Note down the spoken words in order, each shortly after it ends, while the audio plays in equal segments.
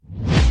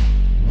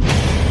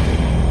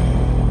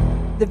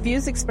The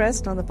views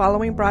expressed on the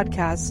following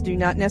broadcasts do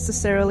not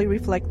necessarily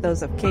reflect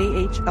those of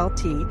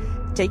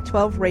KHLT, Take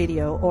 12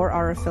 Radio, or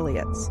our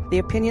affiliates. The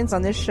opinions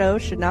on this show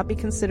should not be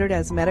considered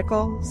as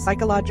medical,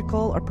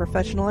 psychological, or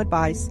professional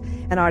advice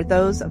and are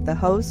those of the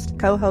host,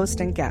 co-host,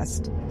 and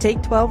guest.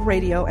 Take 12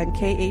 Radio and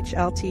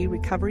KHLT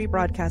Recovery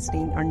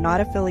Broadcasting are not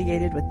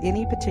affiliated with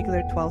any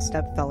particular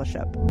 12-step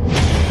fellowship. Mama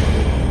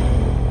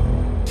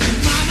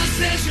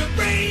says you're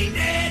brain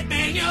dead,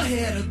 bang your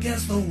head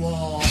against the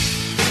wall.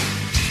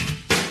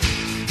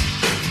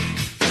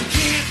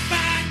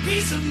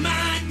 Peace of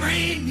mind,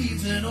 brain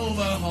needs an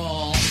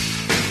overhaul.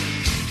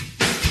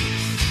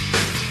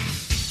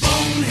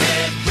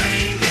 Bonehead,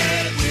 brain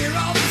dead, we're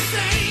all the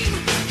same.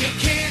 You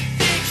can't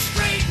think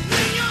straight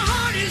when your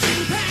heart is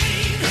in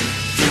pain.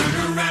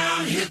 Turn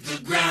around, hit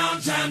the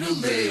ground, time to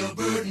lay your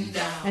burden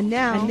down. And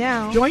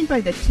now, joined by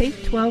the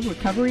Take 12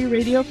 Recovery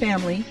Radio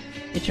family,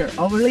 it's your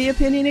overly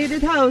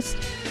opinionated host,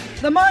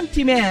 the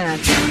Monty Man.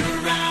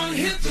 Turn around,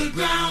 hit the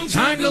ground,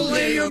 time to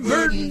lay your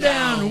burden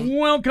down.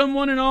 Welcome,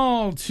 one and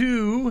all,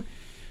 to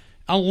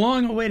a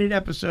long-awaited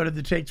episode of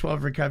the Take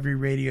 12 Recovery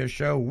Radio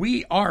Show.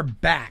 We are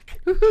back.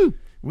 Woohoo!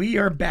 We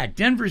are back.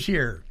 Denver's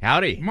here.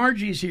 Howdy.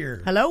 Margie's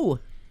here. Hello.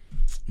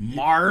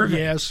 Marv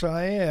Yes,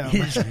 I am.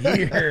 is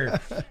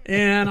here.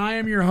 And I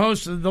am your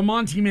host, the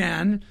Monty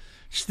Man,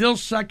 still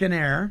sucking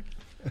air,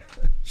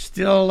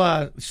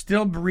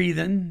 still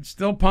breathing,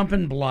 still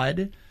pumping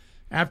blood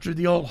after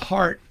the old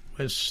heart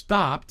was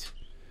stopped.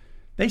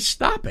 They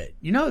stop it.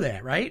 You know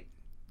that, right?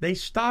 They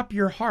stop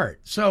your heart.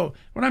 So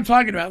what I'm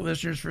talking about,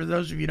 listeners, for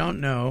those of you who don't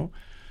know,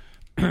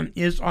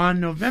 is on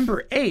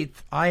November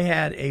 8th, I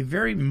had a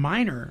very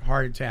minor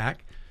heart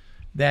attack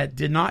that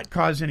did not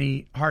cause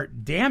any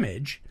heart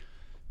damage,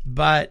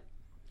 but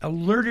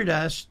alerted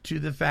us to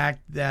the fact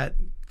that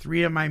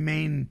three of my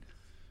main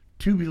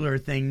tubular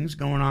things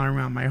going on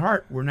around my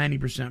heart were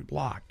 90%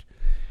 blocked.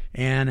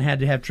 And I had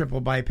to have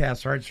triple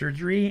bypass heart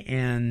surgery,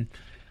 and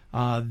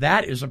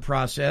that is a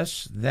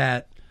process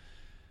that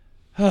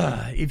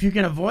if you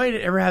can avoid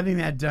ever having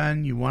that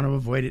done, you want to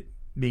avoid it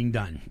being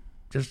done.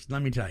 Just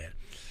let me tell you.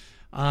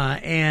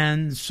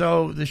 And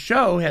so the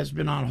show has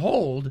been on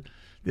hold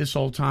this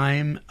whole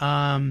time.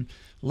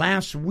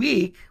 Last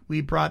week,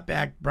 we brought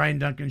back Brian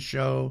Duncan's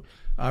show,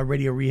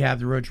 Radio Rehab,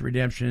 The Road to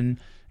Redemption,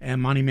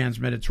 and Monty Man's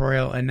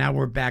Meditorial, and now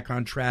we're back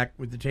on track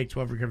with the Take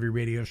 12 Recovery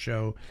Radio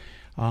Show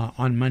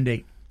on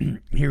Monday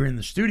here in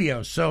the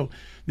studio. So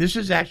this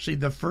is actually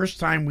the first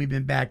time we've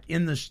been back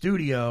in the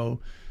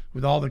studio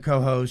with all the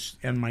co-hosts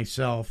and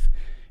myself,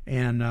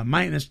 and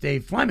minus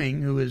Dave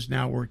Fleming, who is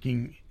now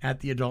working at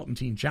the Adult and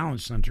Teen Challenge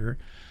Center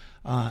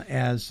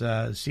as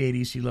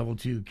CADC Level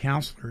 2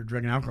 counselor,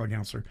 drug and alcohol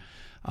counselor.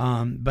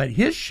 But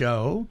his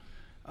show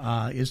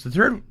is the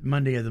third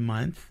Monday of the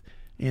month,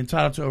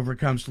 entitled to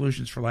Overcome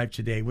Solutions for Life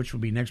Today, which will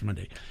be next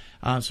Monday.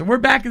 So we're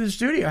back in the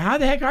studio. How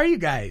the heck are you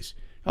guys?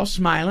 All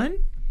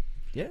smiling?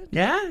 Yeah.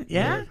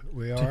 Yeah?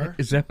 We are.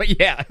 Is that what?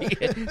 Yeah.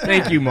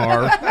 Thank you,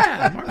 Marv.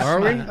 Yeah, Mark's Are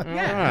we? smiling.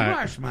 Yeah, All right.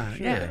 Mark's smiling.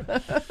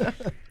 Sure.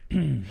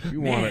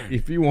 Yeah.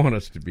 If you want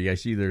us to be, I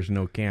see there's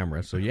no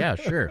camera, so yeah,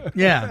 sure.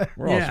 Yeah.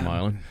 We're all yeah.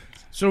 smiling.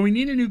 So we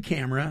need a new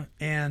camera,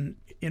 and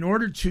in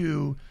order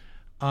to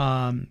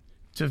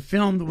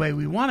film the way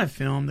we want to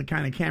film, the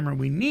kind of camera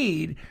we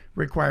need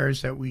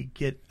requires that we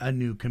get a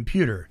new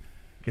computer,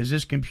 because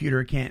this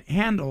computer can't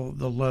handle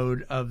the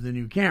load of the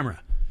new camera.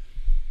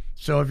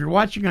 So if you're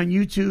watching on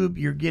YouTube,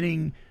 you're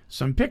getting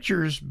some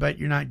pictures, but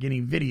you're not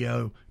getting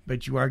video,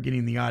 but you are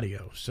getting the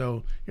audio.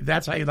 So if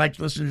that's how you'd like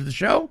to listen to the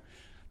show,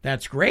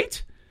 that's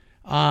great.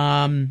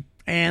 Or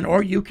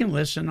you can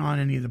listen on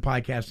any of the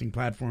podcasting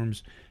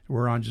platforms.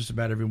 We're on just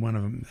about every one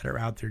of them that are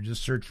out there.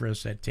 Just search for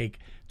us at Take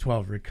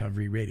 12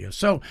 Recovery Radio.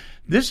 So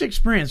this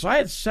experience, I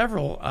had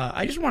several,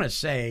 I just want to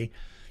say,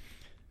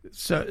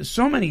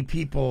 so many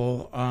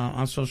people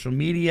on social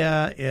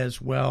media as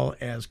well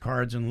as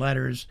cards and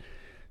letters.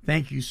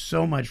 Thank you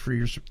so much for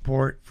your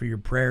support, for your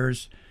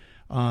prayers.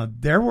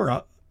 There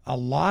were a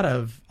lot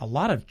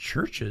of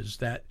churches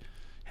that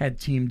had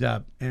teamed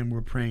up and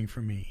were praying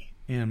for me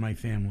and my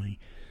family,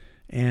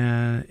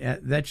 and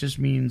that just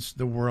means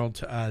the world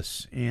to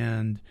us.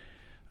 And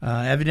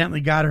evidently,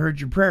 God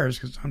heard your prayers,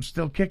 because I'm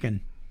still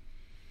kicking.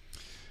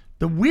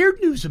 The weird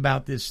news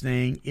about this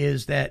thing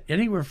is that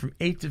anywhere from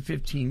 8 to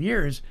 15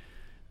 years,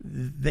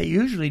 they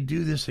usually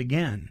do this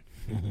again.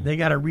 They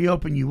got to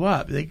reopen you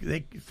up.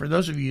 They, for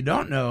those of you who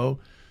don't know,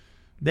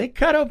 they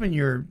cut open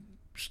your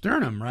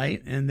sternum,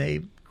 right? And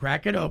they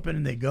crack it open,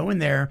 and they go in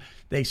there.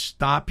 They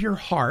stop your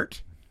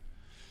heart,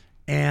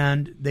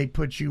 and they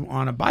put you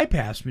on a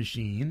bypass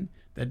machine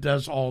that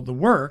does all the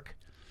work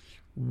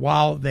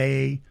while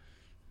they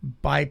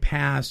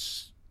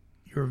bypass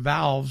your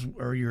valves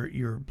or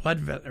your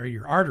blood or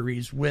your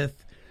arteries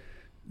with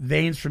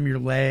veins from your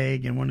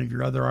leg and one of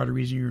your other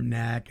arteries in your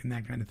neck and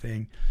that kind of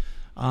thing.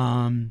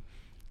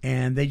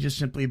 And they just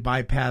simply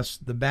bypass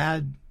the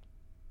bad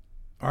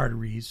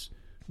arteries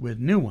with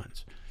new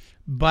ones.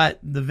 But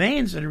the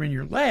veins that are in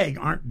your leg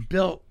aren't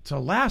built to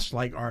last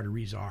like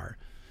arteries are.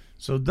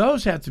 So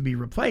those have to be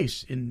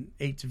replaced in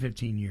 8 to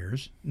 15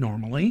 years,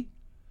 normally.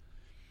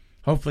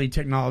 Hopefully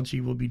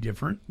technology will be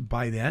different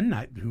by then.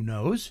 Who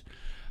knows?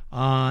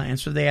 And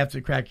so they have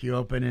to crack you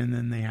open, and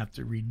then they have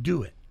to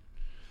redo it.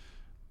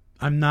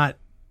 I'm not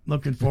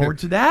looking forward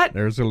to that.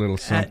 There's a little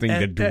something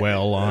to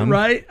dwell on.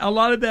 Right? A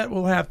lot of that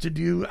will have to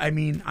do, I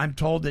mean, I'm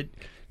told that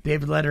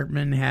David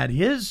Letterman had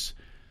his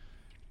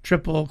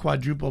triple,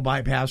 quadruple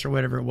bypass or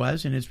whatever it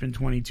was, and it's been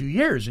 22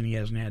 years, and he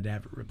hasn't had to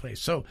have it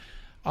replaced. So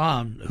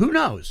who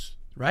knows,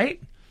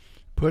 right?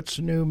 Puts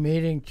new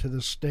meaning to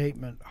the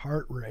statement,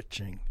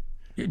 heart-wrenching.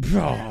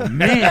 Oh,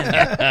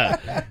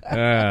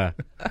 man.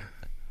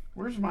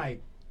 Where's my...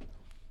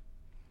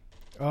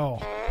 Oh.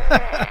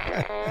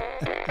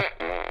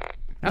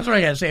 That's what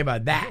I got to say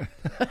about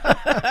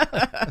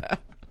that.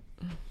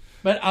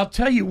 But I'll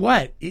tell you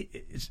what,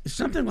 it's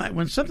something like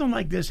when something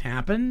like this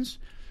happens,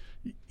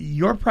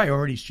 your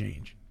priorities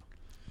change.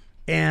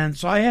 And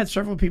so I had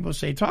several people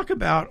say, talk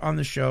about on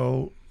the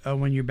show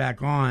when you're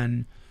back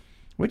on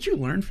what you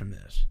learned from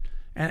this.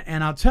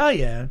 And I'll tell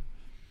you,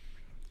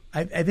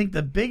 I think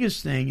the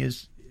biggest thing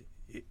is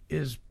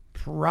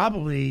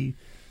probably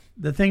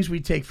the things we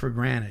take for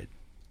granted,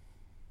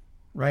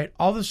 right?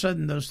 All of a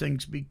sudden, those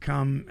things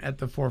become at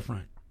the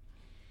forefront.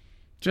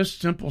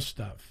 Just simple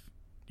stuff,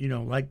 you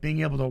know, like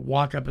being able to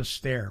walk up a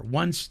stair,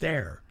 one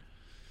stair.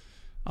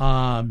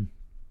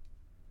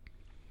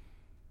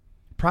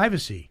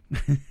 Privacy.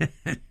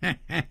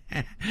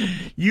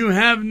 You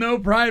have no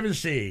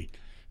privacy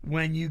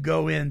when you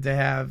go in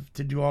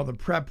to do all the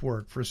prep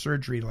work for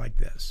surgery like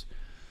this.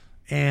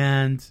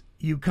 And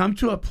you come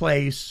to a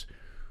place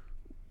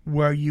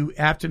where you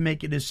have to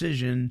make a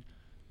decision.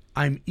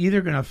 I'm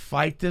either going to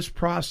fight this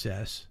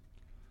process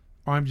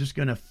or I'm just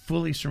going to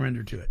fully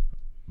surrender to it.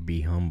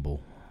 Be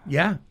humble.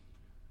 Yeah.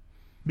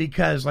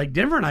 Because like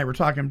Denver and I were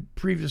talking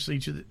previously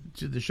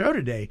to the show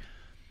today,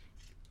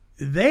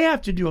 they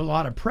have to do a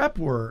lot of prep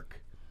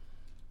work.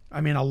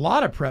 I mean, a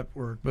lot of prep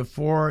work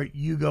before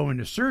you go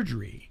into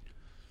surgery,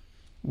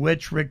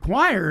 which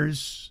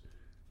requires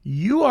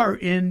you are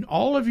in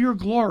all of your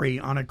glory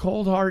on a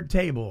cold, hard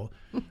table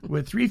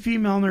with 3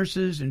 female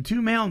nurses and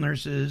 2 male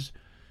nurses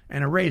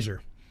and a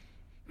razor.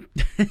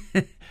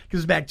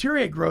 Because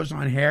bacteria grows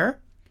on hair,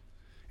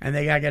 and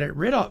they got to get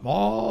rid of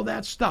all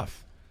that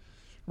stuff,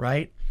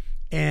 right?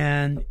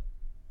 And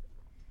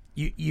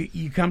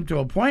you come to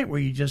a point where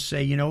you just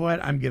say, you know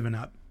what, I'm giving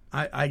up.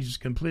 I just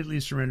completely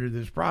surrender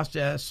this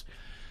process.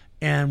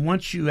 And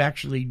once you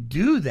actually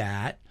do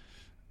that,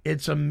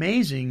 it's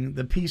amazing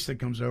the peace that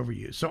comes over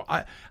you. So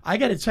I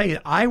got to tell you,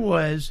 I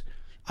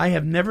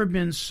have never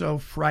been so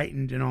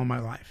frightened in all my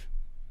life,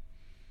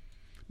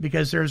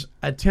 because there's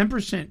a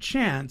 10%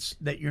 chance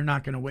that you're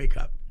not going to wake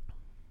up.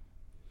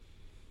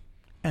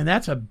 And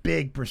that's a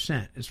big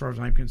percent as far as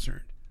I'm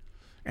concerned.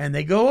 And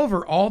they go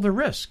over all the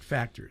risk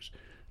factors: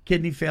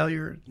 kidney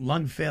failure,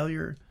 lung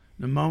failure,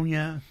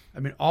 pneumonia. I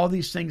mean, all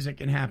these things that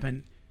can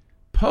happen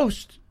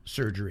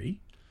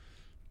post-surgery.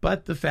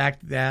 But the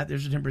fact that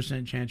there's a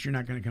 10% chance you're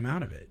not going to come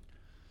out of it,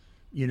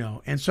 you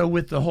know. And so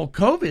with the whole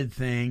COVID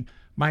thing,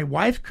 my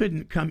wife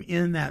couldn't come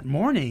in that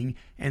morning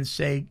and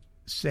say,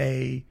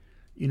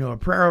 you know, a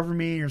prayer over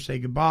me or say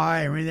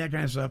goodbye or any of that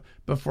kind of stuff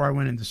before I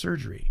went into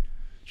surgery.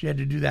 She had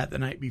to do that the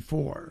night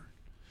before.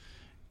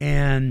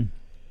 And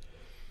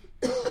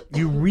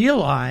you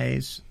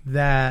realize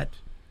that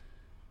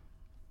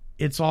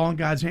it's all in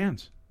God's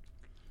hands.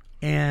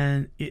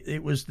 And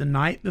it was the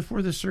night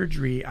before the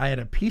surgery, I had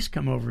a peace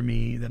come over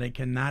me that I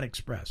cannot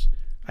express.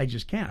 I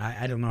just can't.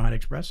 I don't know how to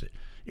express it.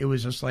 It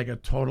was just like a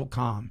total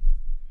calm.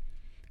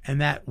 And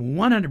that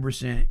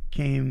 100%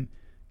 came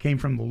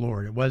from the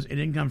Lord. It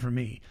didn't come from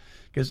me,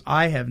 because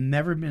I have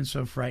never been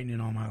so frightened in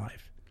all my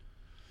life.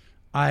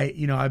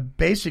 I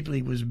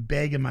basically was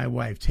begging my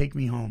wife, take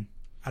me home.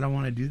 I don't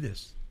want to do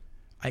this.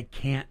 I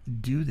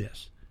can't do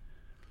this.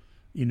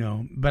 You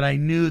know, but I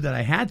knew that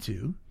I had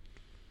to.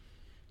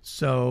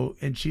 So,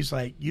 and she's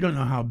like, you don't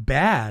know how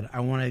bad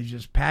I want to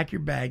just pack your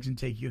bags and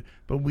take you.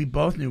 But we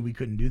both knew we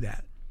couldn't do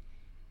that.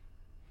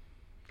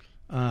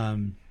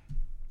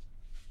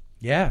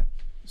 Yeah.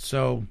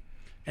 So,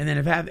 and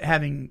then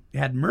having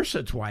had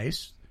MRSA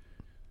twice,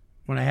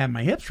 when I had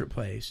my hips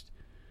replaced,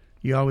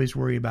 you always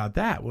worry about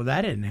that. Well,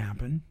 that didn't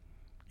happen,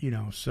 you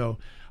know. So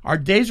our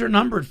days are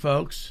numbered,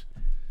 folks,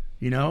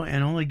 you know,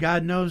 and only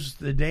God knows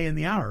the day and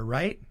the hour,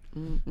 right?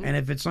 Mm-hmm. And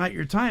if it's not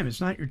your time, it's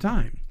not your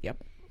time.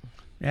 Yep.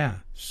 Yeah.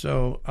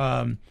 So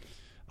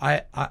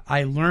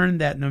I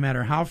learned that no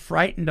matter how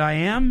frightened I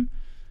am,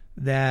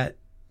 that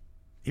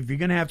if you're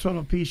going to have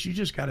total peace, you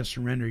just got to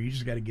surrender. You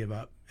just got to give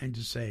up and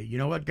just say, you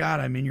know what, God,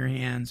 I'm in your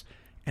hands,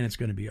 and it's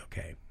going to be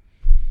okay.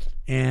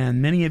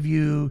 And many of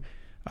you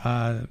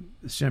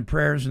sent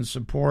prayers and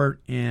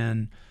support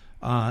and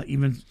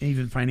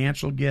even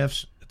financial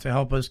gifts to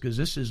help us, because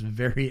this is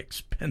very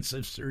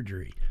expensive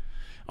surgery.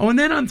 Oh, and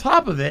then on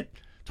top of it,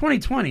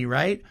 2020,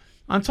 right?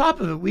 On top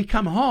of it, we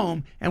come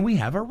home and we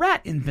have a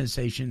rat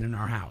infestation in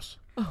our house.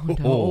 Oh,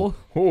 no.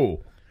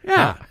 Oh.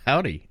 Yeah.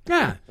 Howdy.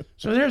 Yeah.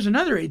 So there's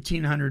another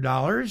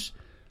 $1,800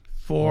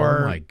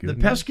 for the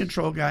pest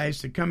control guys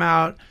to come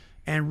out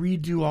and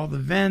redo all the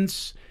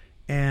vents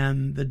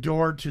and the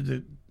door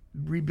to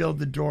rebuild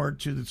the door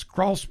to this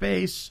crawl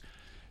space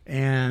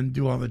and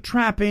do all the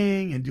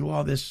trapping and do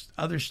all this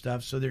other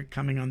stuff. So they're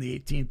coming on the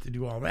 18th to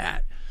do all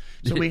that.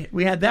 So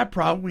we had that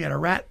problem. We had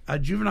a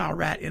juvenile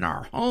rat in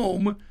our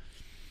home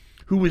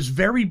who was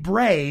very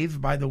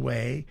brave, by the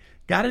way,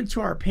 got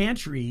into our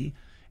pantry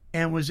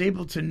and was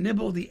able to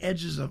nibble the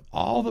edges of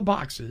all the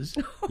boxes.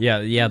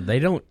 Yeah, they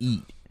don't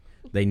eat.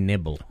 They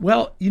nibble.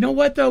 Well, you know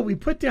what, though? We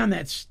put down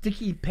that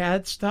sticky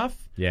pad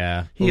stuff.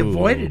 Yeah. He Ooh.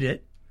 avoided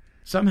it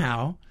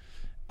somehow.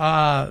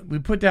 We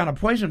put down a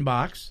poison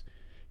box.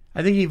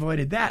 I think he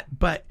avoided that.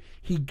 But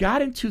he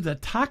got into the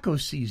taco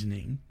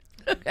seasoning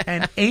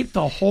and ate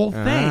the whole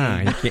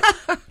thing.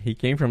 He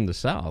came from the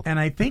South. And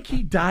I think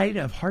he died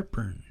of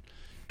heartburn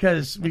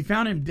because we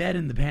found him dead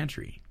in the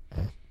pantry.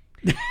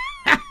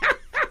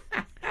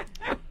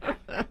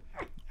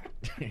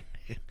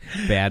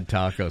 Bad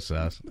taco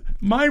sauce.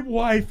 My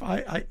wife,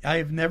 I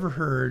have never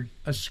heard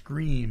a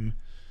scream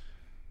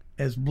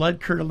as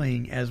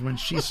blood-curdling as when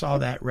she saw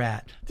that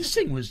rat. This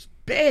thing was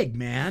big,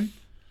 man.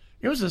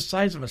 It was the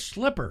size of a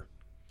slipper.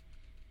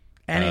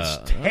 And its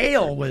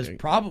tail was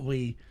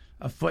probably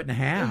 1.5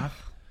 feet.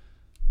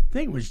 The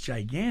thing was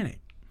gigantic.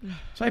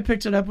 So I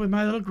picked it up with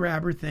my little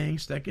grabber thing,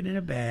 stuck it in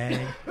a bag,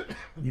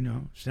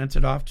 sent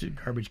it off to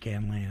garbage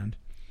can land.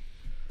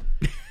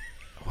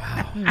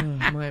 Wow.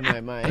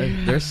 My.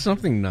 There's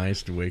something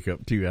nice to wake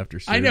up to after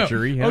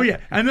surgery. I know. Oh, yeah.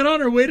 And then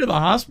on our way to the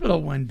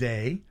hospital one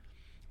day,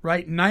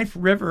 right, Knife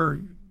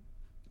River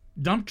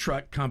dump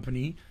truck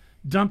company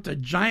dumped a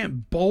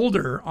giant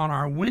boulder on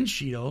our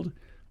windshield,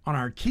 on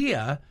our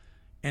Kia,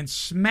 and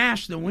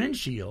smashed the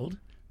windshield.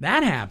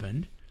 That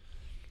happened.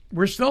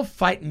 We're still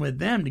fighting with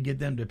them to get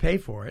them to pay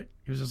for it.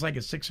 It was just like a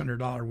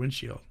 $600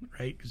 windshield,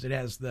 right? Because it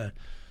has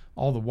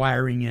all the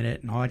wiring in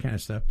it and all that kind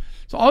of stuff.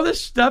 So all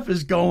this stuff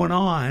is going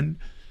on.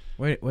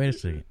 Wait a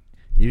second.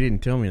 You didn't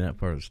tell me that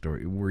part of the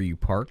story. Were you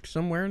parked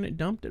somewhere and it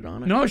dumped it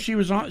on it? No, she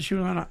was on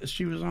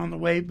the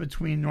way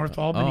between North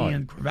Albany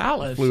and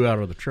Corvallis. Flew out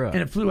of the truck.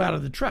 And it flew out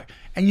of the truck.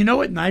 And you know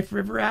what Knife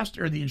River asked,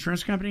 or the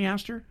insurance company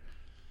asked her?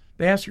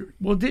 They asked her,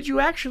 well, did you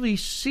actually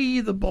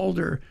see the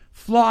boulder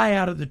fly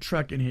out of the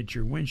truck and hit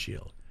your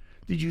windshield?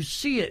 Did you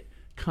see it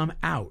come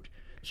out?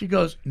 She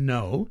goes,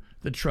 no,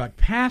 the truck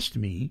passed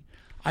me.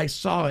 I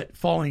saw it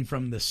falling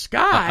from the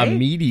sky. A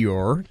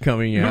meteor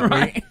coming at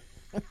right.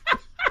 me.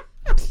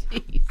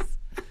 Jeez.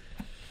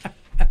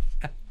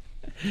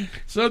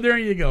 So there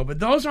you go. But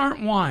those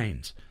aren't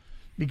whines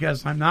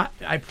because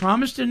I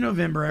promised in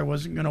November I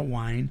wasn't going to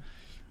whine.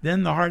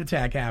 Then the heart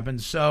attack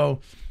happened.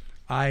 So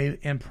I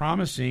am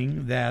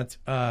promising that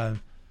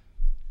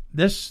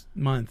this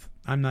month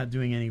I'm not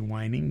doing any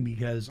whining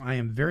because I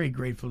am very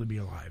grateful to be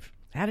alive.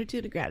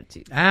 Attitude of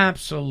gratitude.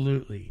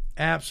 Absolutely.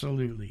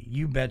 Absolutely.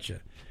 You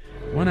betcha.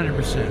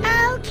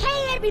 100%.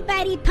 Okay,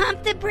 everybody,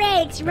 pump the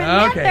brakes.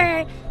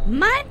 Remember,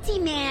 Monty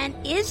Man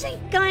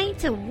isn't going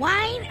to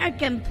whine or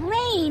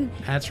complain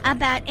That's right.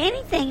 about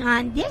anything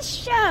on this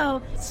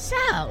show.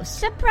 So,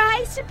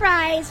 surprise,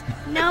 surprise,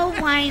 no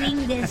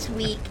whining this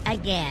week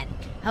again.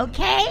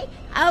 Okay?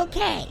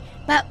 Okay.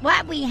 But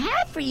what we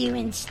have for you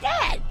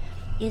instead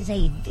is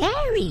a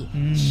very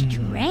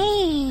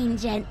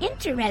strange and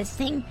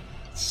interesting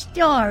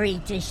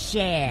story to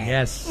share.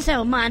 Yes.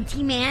 So,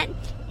 Monty Man,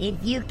 if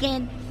you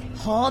can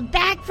hold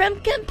back from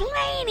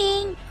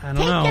complaining, I don't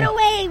take know. it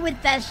away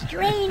with the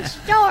strange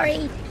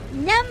story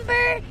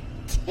number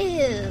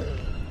 2.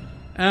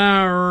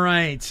 All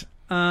right.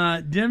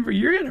 Denver,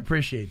 you're going to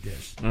appreciate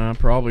this.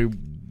 Probably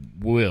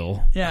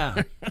will.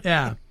 Yeah.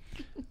 Yeah.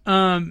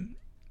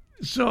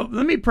 So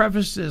let me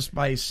preface this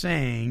by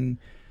saying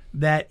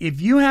that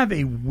if you have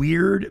a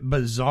weird,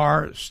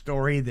 bizarre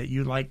story that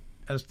you'd like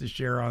us to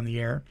share on the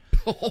air,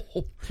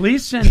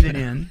 please send it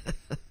in.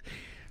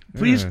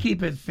 Please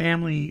keep it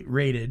family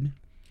rated,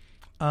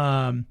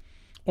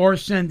 or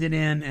send it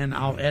in and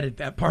I'll edit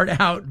that part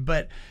out.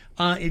 But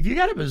if you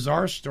got a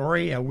bizarre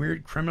story, a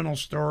weird criminal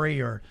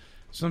story, or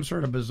some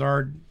sort of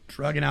bizarre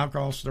drug and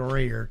alcohol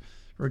story, or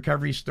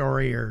recovery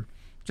story, or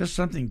just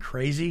something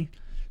crazy,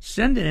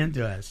 send it in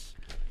to us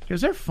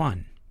because they're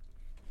fun.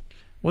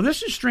 Well,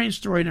 this is strange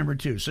story number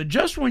 2. So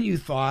just when you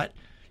thought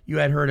you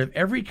had heard of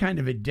every kind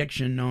of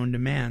addiction known to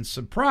man,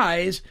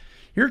 surprise,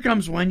 here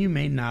comes one you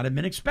may not have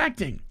been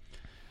expecting.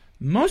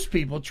 Most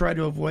people try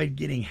to avoid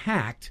getting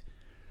hacked,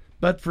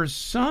 but for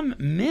some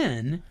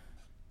men,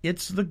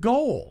 it's the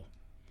goal.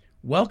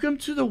 Welcome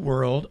to the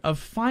world of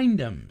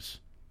findoms.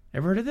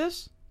 Ever heard of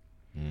this?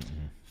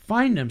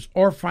 Findoms,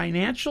 or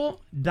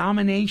financial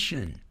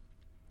domination.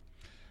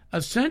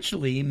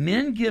 Essentially,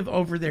 men give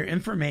over their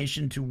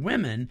information to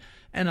women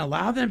and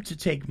allow them to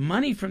take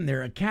money from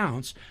their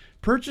accounts,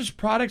 purchase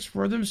products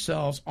for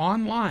themselves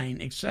online,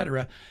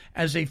 etc.,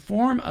 as a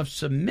form of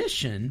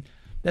submission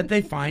that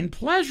they find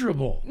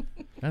pleasurable.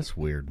 That's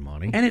weird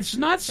money. And it's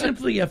not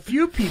simply a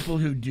few people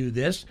who do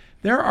this.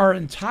 There are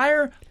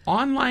entire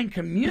online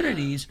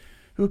communities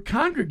who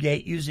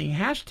congregate using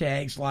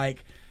hashtags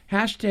like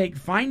hashtag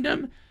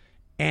Findem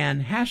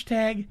and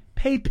hashtag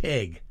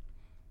PayPig.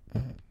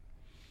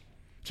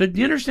 So do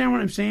you understand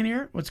what I'm saying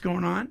here? What's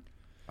going on?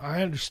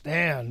 I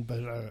understand,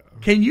 but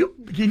Can you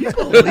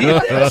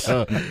believe this?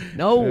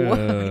 No,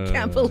 I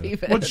can't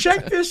believe it. Well,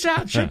 check this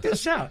out. Check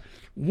this out.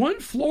 One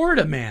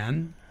Florida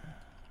man,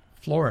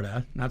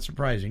 Florida, not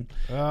surprising.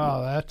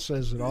 oh, that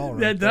says it all.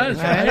 Right That there. does,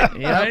 right?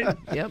 Yep. Right?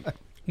 Yep.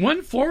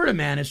 One Florida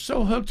man is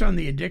so hooked on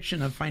the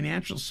addiction of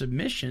financial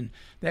submission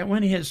that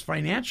when his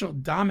financial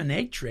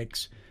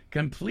dominatrix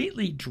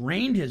completely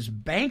drained his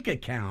bank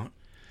account,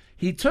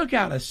 he took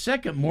out a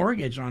second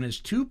mortgage on his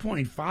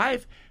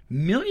 $2.5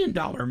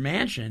 million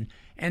mansion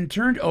and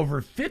turned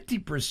over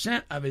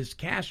 50% of his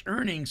cash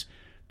earnings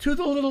to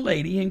the little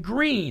lady in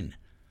green,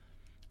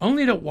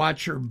 only to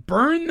watch her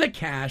burn the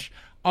cash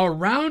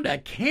around a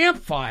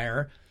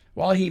campfire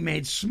while he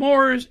made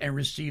s'mores and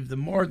received the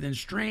more than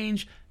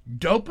strange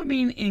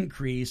dopamine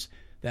increase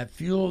that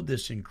fueled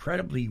this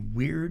incredibly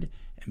weird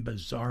and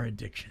bizarre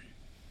addiction.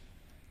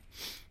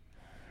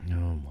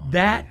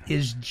 That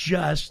is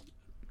just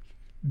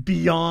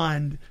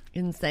beyond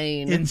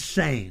Insane.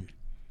 insane.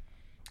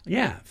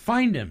 Yeah,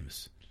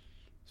 Findham's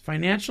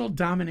financial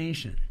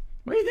domination.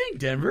 What do you think,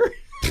 Denver?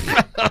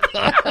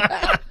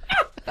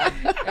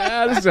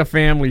 This is a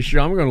family show.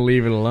 I'm going to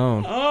leave it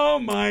alone. Oh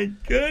my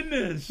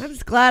goodness! I'm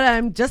just glad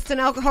I'm just an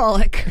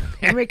alcoholic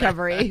in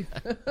recovery.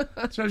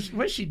 So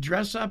what? She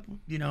dress up,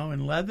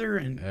 in leather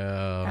and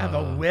have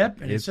a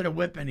whip, and instead of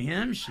whipping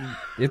him,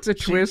 It's a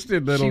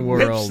twisted little she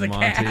whips world, the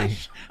Monty.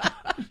 cash.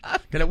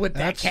 Gonna whip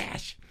that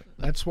cash.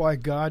 That's why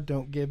God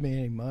don't give me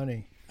any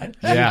money.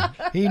 Yeah.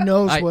 He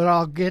knows what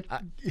I'll get.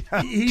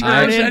 He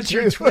knows that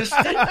you're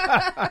twisted.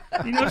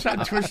 He knows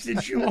how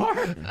twisted you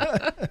are.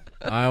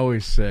 I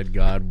always said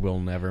God will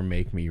never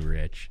make me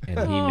rich, and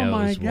He Oh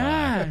knows my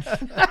why.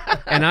 gosh!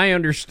 And I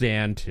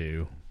understand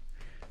too.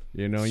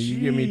 You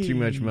give me too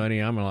much Gee. money,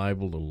 I'm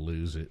liable to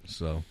lose it.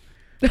 So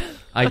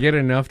I get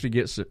enough to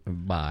get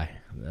by.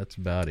 That's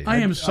about it. I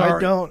am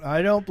sorry.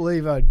 I don't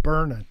believe I'd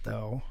burn it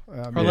though.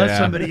 Or let Yeah.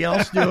 somebody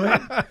else do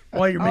it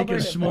while you're making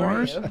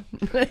burn it for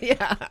s'mores.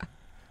 Yeah.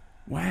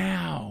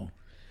 Wow,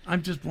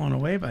 I'm just blown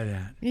away by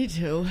that. Me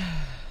too.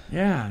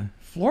 Yeah,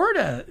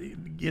 Florida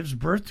gives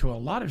birth to a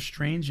lot of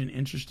strange and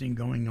interesting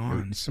going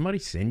on. Did somebody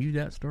send you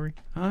that story?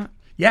 Huh?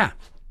 Yeah,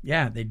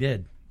 they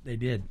did.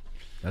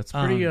 That's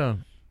pretty Yeah,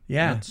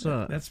 That's,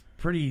 that's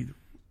pretty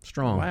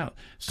strong. wild.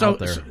 So, out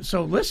there.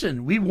 so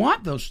listen, we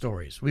want those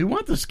stories. We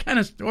want those kind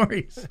of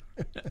stories.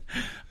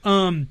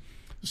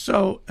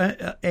 So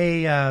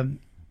a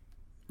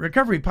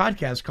recovery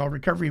podcast called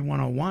Recovery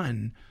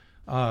 101,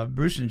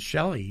 Bruce and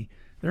Shelley,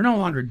 they're no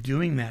longer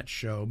doing that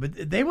show,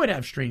 but they would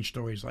have strange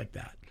stories like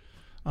that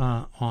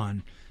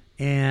on.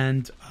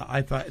 And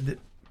I thought that,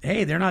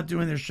 hey, they're not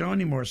doing their show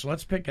anymore, so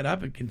let's pick it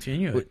up and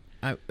continue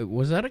it.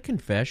 Was that a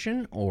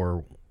confession,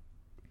 or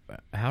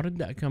how did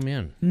that come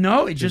in?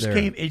 No, it just their-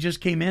 came. It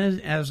just came in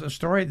as a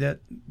story that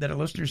a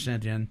listener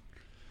sent in.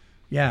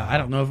 Yeah, I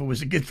don't know if it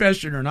was a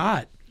confession or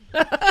not.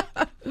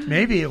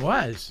 Maybe it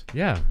was.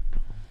 Yeah.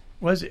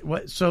 Was it?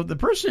 What? So the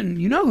person,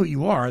 you know who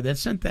you are, that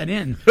sent that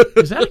in.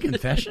 Is that a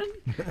confession?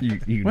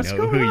 You What's know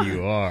going who on?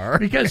 you are.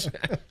 Because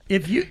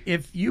if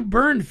you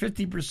burn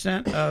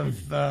 50%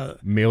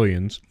 of,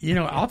 Millions.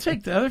 I'll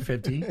take the other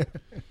 50.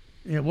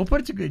 We'll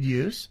put it to good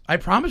use. I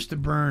promise to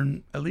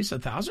burn at least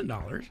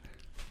 $1,000.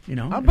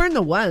 I'll burn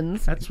the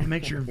ones. That's what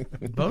makes your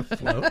boat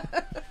float.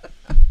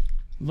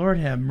 Lord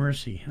have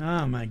mercy.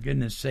 Oh, my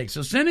goodness sake.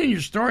 So send in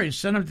your stories.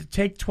 Send them to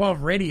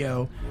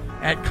Take12Radio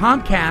at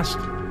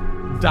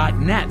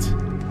Comcast.net.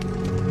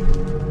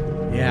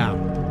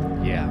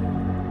 Yeah. Yeah.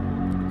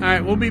 All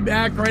right, we'll be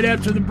back right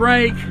after the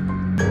break.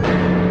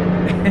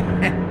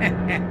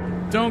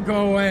 Don't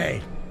go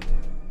away.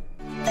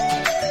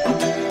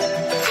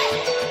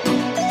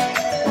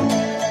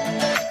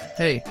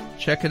 Hey,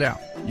 check it out.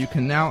 You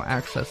can now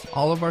access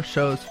all of our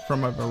shows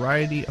from a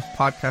variety of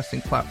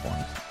podcasting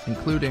platforms,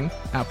 including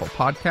Apple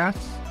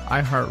Podcasts,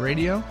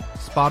 iHeartRadio,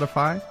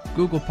 Spotify,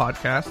 Google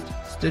Podcasts,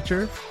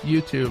 Stitcher,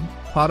 YouTube,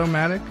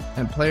 Podomatic,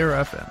 and Player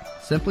FM.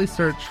 Simply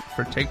search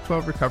for Take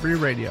 12 Recovery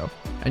Radio,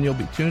 and you'll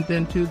be tuned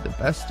into the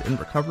best in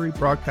recovery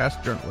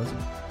broadcast journalism.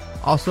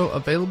 Also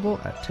available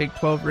at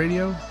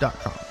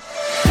take12radio.com.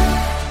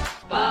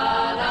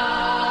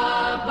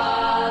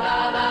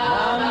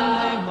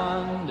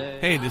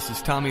 Hey, this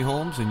is Tommy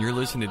Holmes, and you're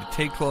listening to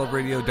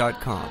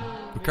Take12Radio.com.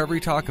 Recovery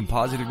talk and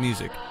positive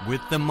music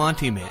with the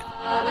Monty Man.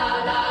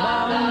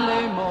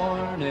 Monday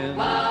morning, it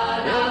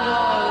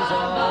was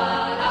all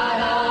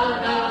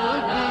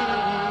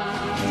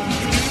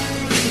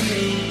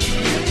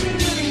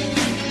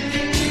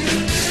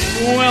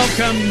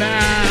Welcome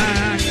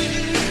back.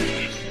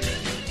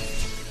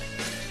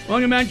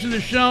 Welcome back to the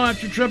show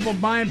after triple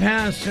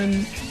bypass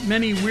and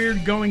many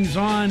weird goings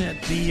on at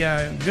the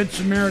Good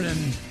Samaritan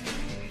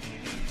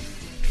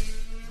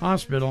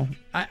Hospital.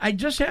 I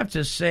just have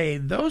to say,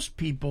 those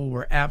people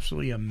were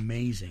absolutely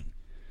amazing.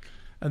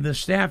 The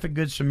staff at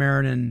Good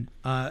Samaritan,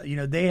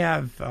 they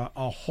have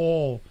a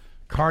whole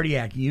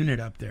cardiac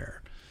unit up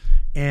there.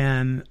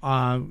 And,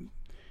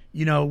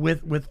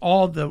 with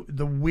all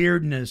the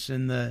weirdness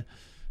and the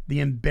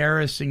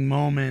embarrassing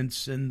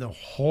moments and the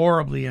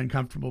horribly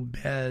uncomfortable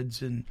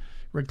beds and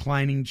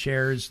reclining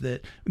chairs.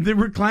 The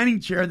reclining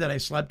chair that I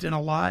slept in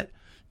a lot,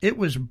 it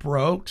was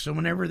broke. So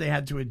whenever they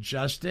had to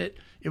adjust it,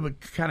 it would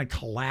kind of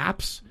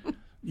collapse.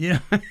 You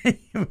know,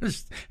 it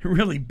was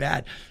really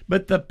bad.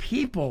 But the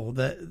people,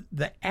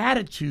 the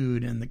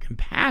attitude and the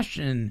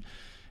compassion,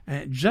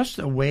 and just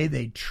the way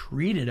they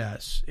treated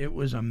us, it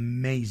was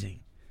amazing.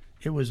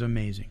 It was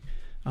amazing.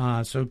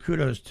 So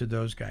kudos to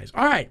those guys.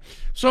 All right.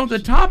 So the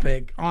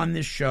topic on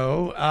this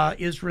show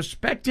is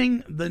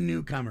respecting the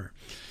newcomer.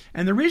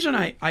 And the reason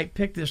I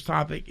picked this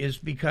topic is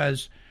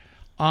because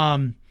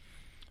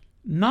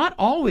not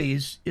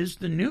always is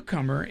the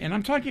newcomer, and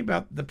I'm talking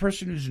about the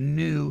person who's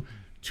new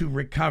to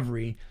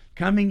recovery,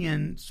 coming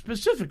in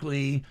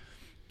specifically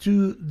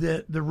to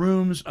the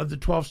rooms of the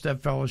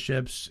 12-step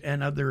fellowships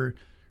and other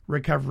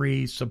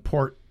recovery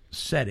support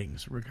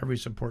settings, recovery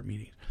support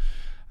meetings.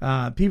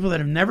 People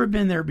that have never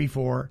been there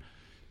before,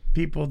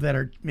 people that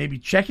are maybe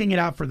checking it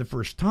out for the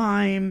first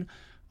time.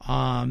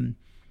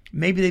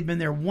 Maybe they've been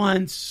there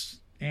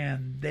once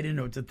and they didn't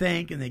know what to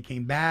think and they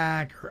came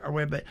back,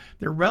 or but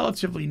they're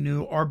relatively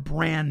new or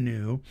brand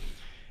new.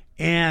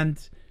 And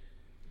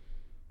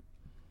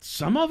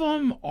some of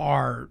them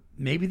are,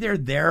 maybe they're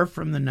there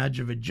from the nudge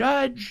of a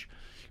judge.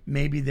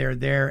 Maybe they're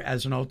there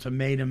as an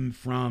ultimatum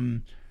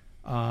from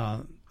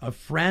a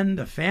friend,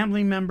 a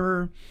family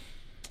member.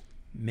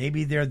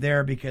 Maybe they're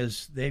there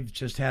because they've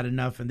just had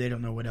enough and they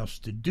don't know what else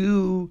to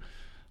do.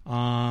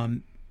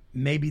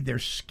 Maybe they're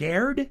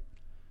scared,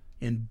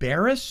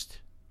 embarrassed.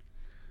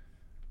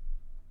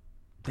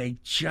 They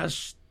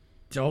just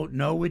don't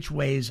know which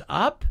way's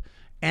up,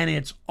 and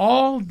it's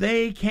all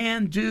they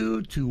can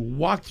do to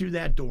walk through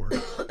that door.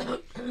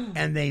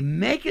 And they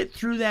make it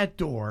through that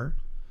door,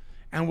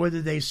 and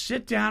whether they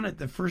sit down at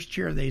the first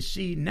chair they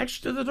see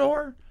next to the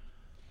door,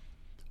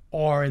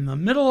 or in the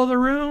middle of the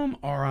room,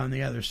 or on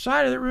the other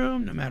side of the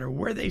room, no matter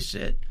where they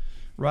sit,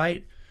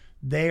 right?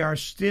 They are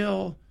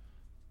still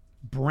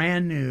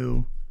brand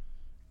new,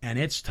 and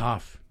it's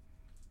tough.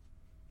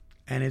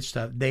 And it's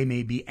tough. They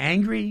may be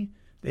angry.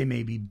 They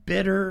may be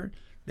bitter.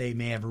 They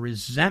may have a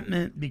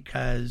resentment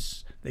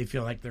because they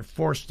feel like they're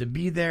forced to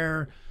be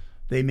there.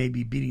 They may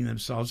be beating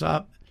themselves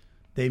up.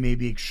 They may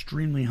be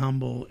extremely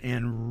humble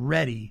and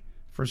ready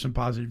for some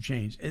positive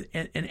change.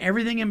 And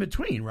everything in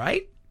between,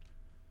 right?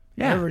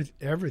 Yeah.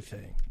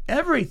 Everything.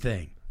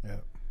 Everything.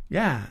 Yeah.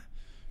 Yeah.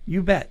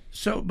 You bet.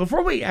 So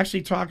before we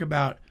actually talk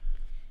about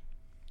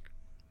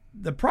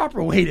the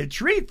proper way to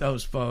treat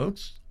those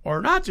folks or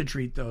not to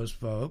treat those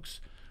folks,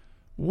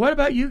 what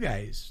about you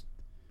guys?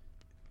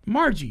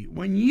 Margie,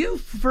 when you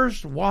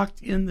first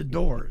walked in the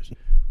doors,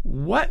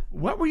 what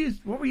were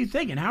you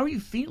thinking? How were you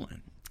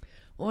feeling?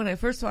 Well, when I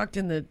first walked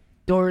in the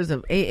doors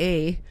of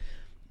AA,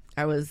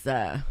 I was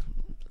it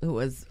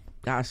was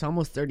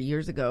almost 30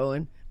 years ago,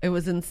 and it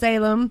was in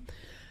Salem.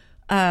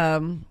 I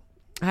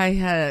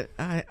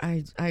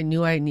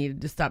knew I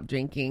needed to stop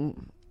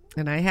drinking,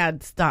 and I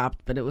had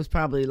stopped, but it was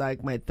probably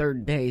like my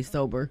third day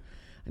sober.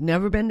 I'd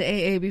never been to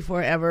AA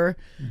before, ever.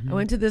 I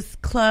went to this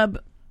club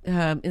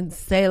in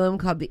Salem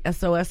called the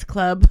SOS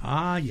Club.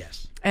 Ah,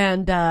 yes.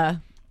 And I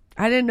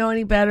didn't know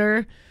any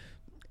better.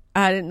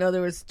 I didn't know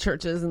there was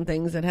churches and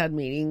things that had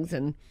meetings,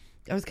 and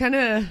I was kind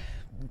of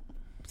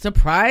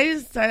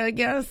surprised, I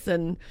guess,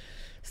 and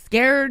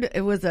scared.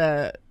 It was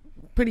a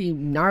pretty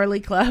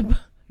gnarly club,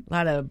 a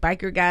lot of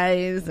biker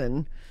guys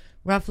and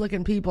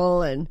rough-looking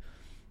people, and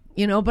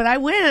but I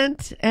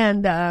went,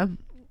 and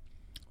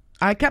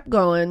I kept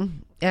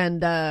going,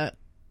 and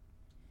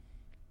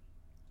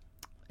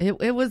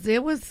it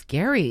was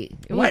scary.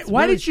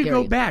 Why did you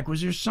go back?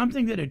 Was there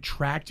something that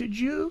attracted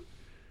you?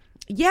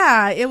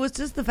 Yeah, it was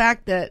just the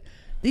fact that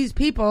these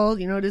people,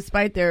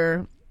 despite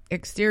their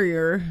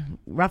exterior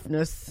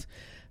roughness,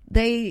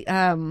 they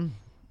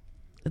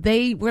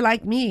were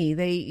like me.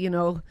 They,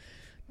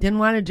 didn't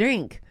want to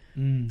drink,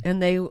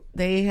 and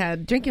they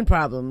had drinking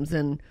problems,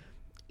 and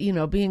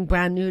being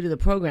brand new to the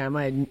program,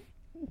 I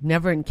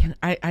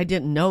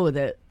didn't know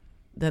that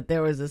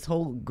there was this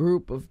whole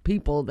group of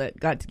people that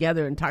got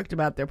together and talked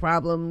about their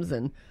problems,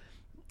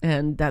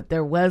 and that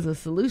there was a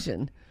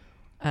solution.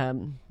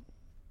 And,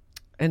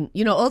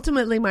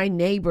 ultimately my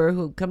neighbor,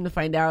 who come to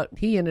find out,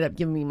 he ended up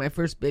giving me my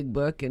first big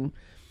book, and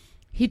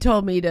he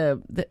told me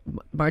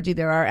Margie,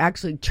 there are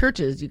actually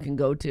churches you can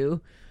go to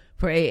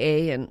for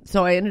AA. And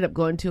so I ended up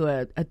going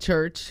to a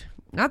church.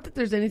 Not that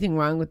there's anything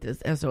wrong with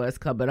this SOS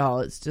Club at all.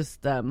 It's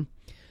just,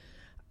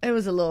 it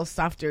was a little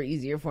softer,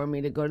 easier for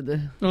me to go to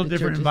the little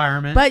different churches.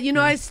 Environment. But,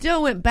 I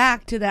still went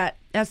back to that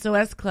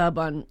SOS Club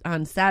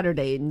on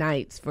Saturday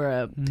nights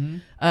for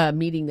a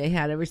meeting they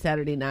had every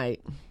Saturday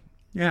night.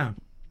 Yeah.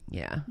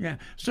 Yeah. Yeah.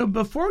 So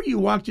before you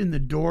walked in the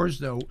doors,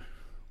 though,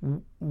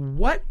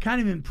 what kind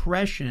of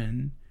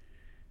impression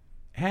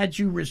had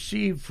you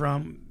received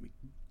from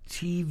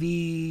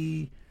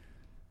TV,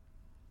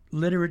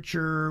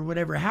 literature,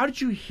 whatever? How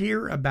did you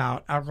hear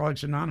about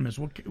Alcoholics Anonymous?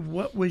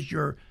 What was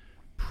your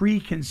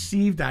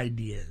preconceived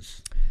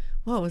ideas?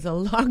 Well, it was a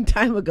long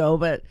time ago,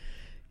 but,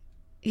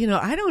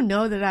 I don't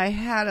know that I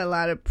had a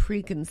lot of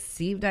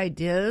preconceived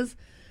ideas.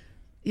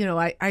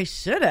 I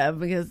should have,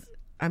 because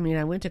I mean,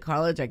 I went to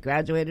college, I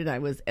graduated, I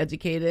was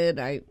educated,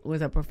 I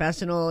was a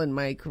professional in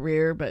my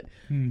career, but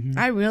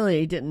I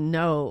really didn't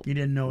know. You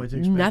didn't know what to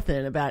expect.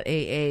 Nothing about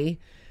AA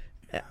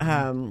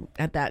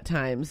at that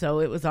time, so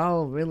it was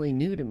all really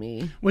new to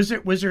me. Was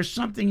there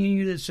something in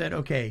you that said,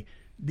 okay,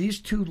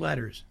 these 2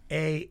 letters,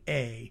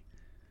 AA,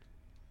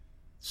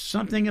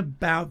 something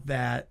about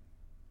that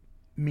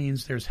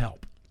means there's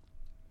help?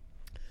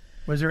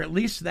 Was there at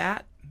least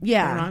that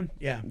going on?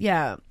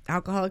 Yeah,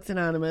 Alcoholics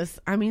Anonymous.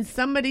 I mean,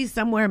 somebody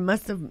somewhere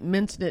must have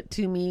mentioned it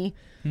to me,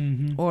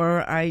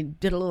 or I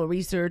did a little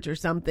research or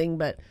something,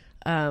 but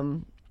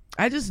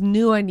I just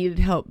knew I needed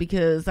help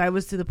because I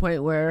was to the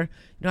point where,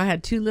 I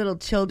had 2 little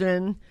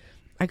children.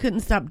 I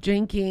couldn't stop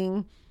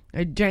drinking.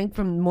 I drank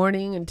from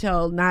morning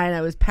until night.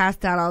 I was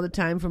passed out all the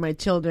time for my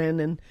children,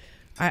 and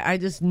I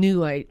just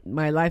knew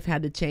my life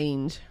had to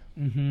change.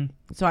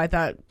 So I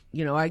thought,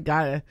 I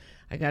gotta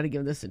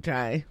give this a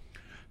try.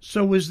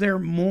 So was there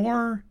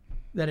more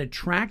that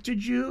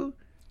attracted you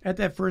at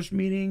that first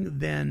meeting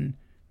than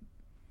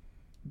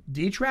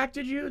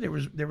detracted you? There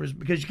was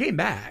because you came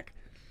back.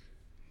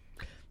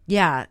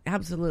 Yeah,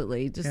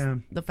 absolutely. Just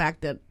the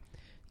fact that,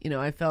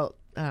 I felt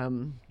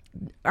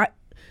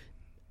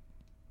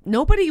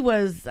nobody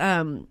was,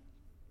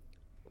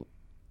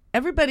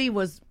 everybody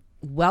was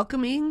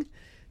welcoming,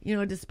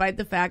 despite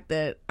the fact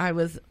that I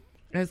was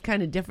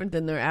kind of different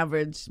than their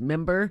average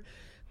member,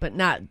 but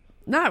not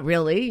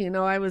really.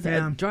 I was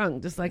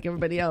drunk just like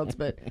everybody else,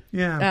 but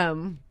I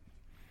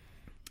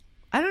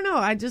don't know.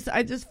 I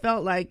just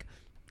felt like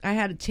I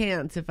had a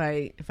chance if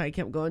I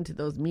kept going to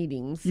those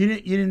meetings. You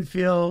didn't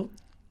feel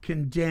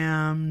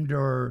condemned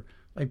or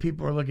like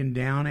people were looking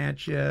down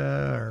at you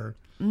or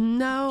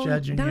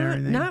judging you or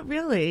anything? Not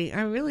really.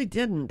 I really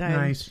didn't.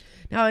 Nice.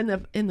 Now in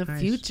the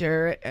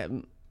future,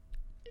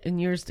 in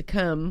years to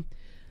come,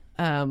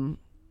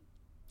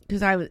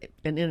 because I've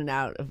been in and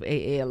out of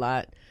AA a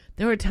lot,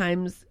 there were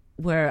times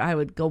where I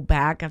would go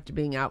back after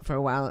being out for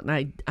a while,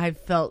 and I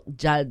felt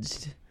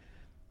judged,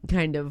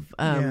 kind of,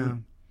 But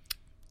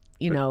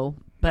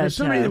for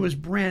somebody that was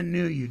brand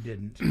new, you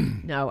didn't.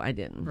 No, I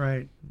didn't.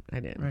 Right. I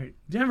didn't. Right.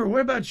 Denver,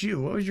 what about you?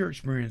 What was your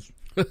experience?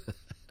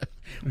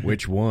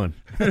 Which one?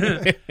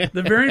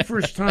 The very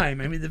first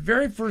time. I mean, the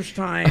very first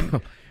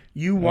time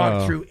you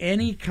walked through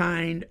any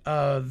kind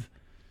of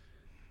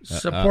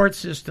support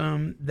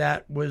system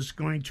that was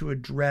going to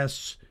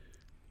address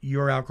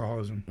your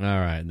alcoholism. All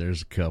right.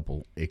 There's a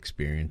couple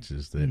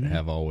experiences that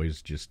have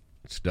always just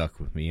stuck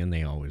with me, and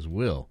they always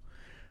will.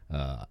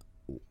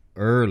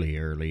 Early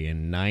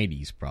in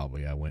 90s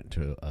probably, I went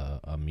to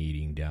a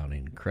meeting down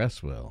in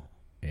Cresswell,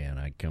 and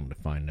I come to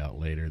find out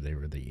later they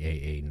were the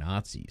AA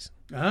Nazis.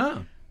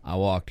 Oh. I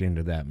walked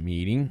into that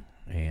meeting,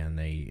 and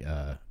they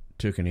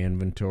took an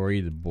inventory.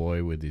 The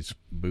boy with his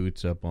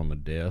boots up on the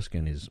desk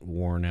and his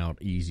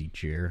worn-out easy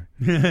chair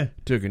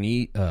took an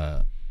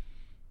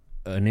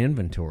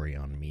inventory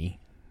on me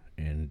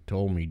and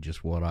told me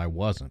just what I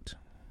wasn't.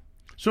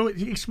 So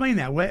explain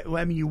that.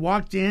 I mean, you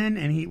walked in,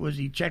 and was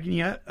he checking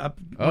you up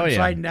one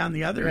side and down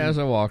the other? As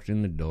I walked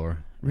in the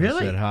door.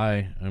 Really? I said,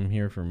 "Hi, I'm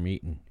here for a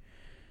meeting."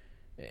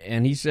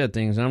 And he said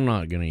things I'm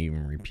not going to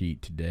even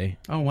repeat today.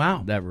 Oh,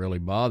 wow. That really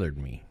bothered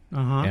me.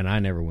 Uh-huh. And I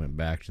never went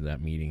back to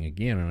that meeting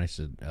again. And I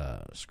said,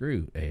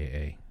 screw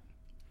AA.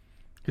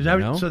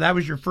 So that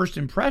was your first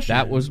impression?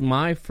 That was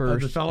my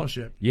first. Of the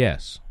fellowship?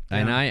 Yes. Yeah.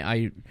 And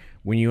I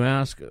when you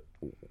ask,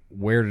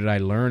 where did I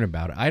learn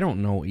about it? I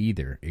don't know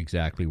either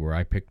exactly where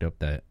I picked up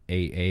the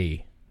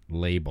AA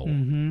label.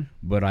 Mm-hmm.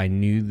 But I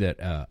knew that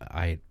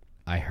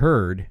I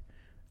heard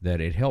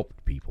that it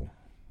helped people.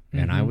 Mm-hmm.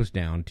 And I was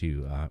down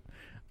to...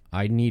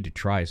 I need to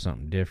try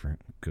something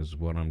different because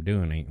what I'm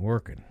doing ain't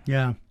working.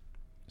 Yeah.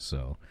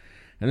 So,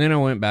 and then I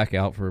went back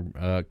out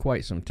for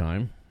quite some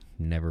time.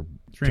 Never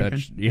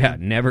touched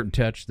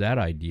that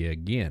idea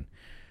again.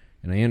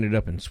 And I ended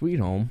up in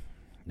Sweet Home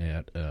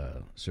at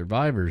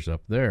Survivors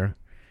up there,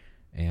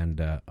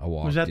 and I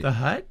walked. Was that the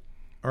hut,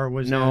 or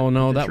was no?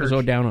 That church?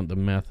 was down at the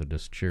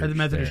Methodist church. At the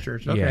Methodist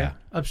church, okay. Yeah.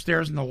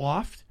 Upstairs in the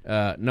loft.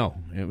 No,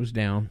 it was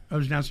down. Oh, it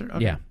was downstairs.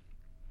 Okay. Yeah,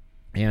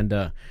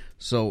 and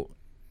so.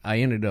 I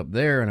ended up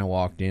there, and I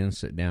walked in,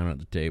 sat down at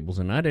the tables,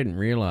 and I didn't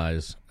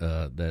realize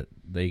that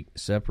they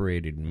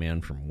separated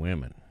men from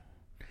women.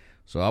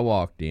 So I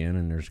walked in,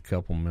 and there's a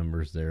couple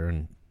members there,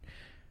 and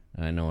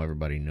I know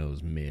everybody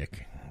knows Mick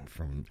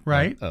from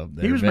right. There.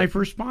 He was my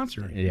first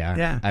sponsor.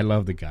 Yeah, I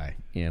love the guy.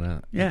 Yeah.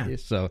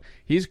 So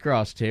he's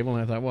across the table,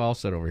 and I thought, well, I'll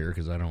sit over here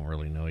because I don't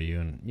really know you,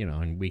 and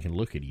and we can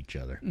look at each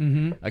other.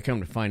 Mm-hmm. I come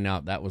to find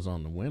out that was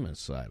on the women's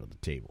side of the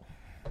table.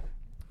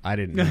 I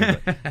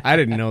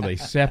didn't know they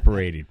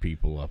separated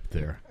people up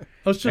there.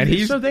 Oh, so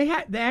they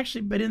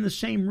actually, but in the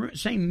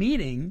same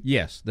meeting.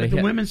 Yes, the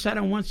women sat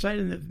on one side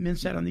and the men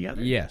sat on the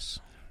other. Yes.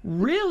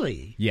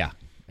 Really? Yeah,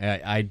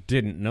 I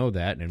didn't know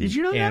that. And, did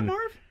you know that,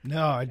 Marv?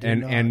 No, I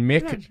didn't. And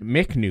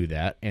Mick knew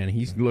that, and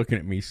he's looking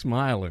at me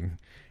smiling.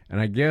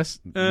 And I guess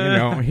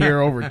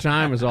here over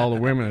time, as all the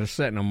women are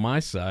sitting on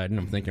my side, and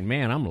I'm thinking,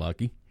 man, I'm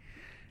lucky.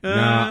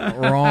 Nah,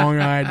 wrong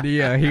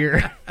idea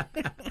here.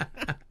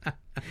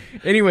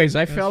 Anyways,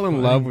 I fell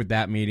in love with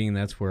that meeting.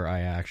 That's where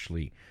I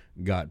actually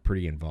got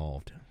pretty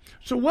involved.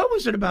 So what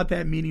was it about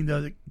that meeting,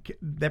 though,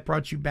 that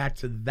brought you back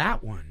to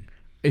that one?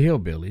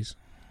 Hillbillies.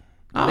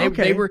 Oh,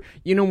 They were,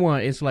 you know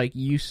what? It's like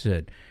you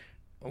said,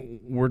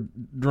 we're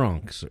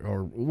drunks,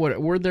 or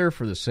what? We're there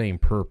for the same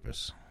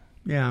purpose.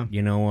 Yeah.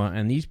 You know,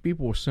 and these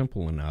people were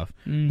simple enough.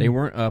 They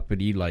weren't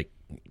uppity like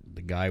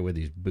the guy with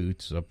his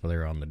boots up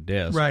there on the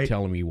desk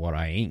telling me what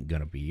I ain't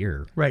going to be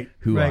or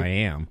who I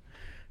am.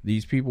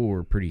 These people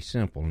were pretty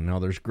simple. Now,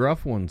 there's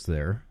gruff ones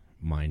there,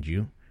 mind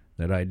you,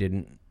 that I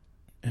didn't,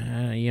 they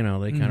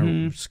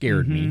kind of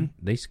scared me.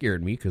 They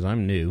scared me because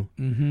I'm new.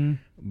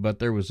 But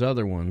there was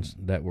other ones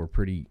that were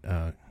pretty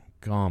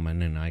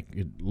common, and I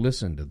could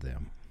listen to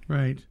them.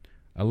 Right.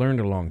 I learned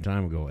a long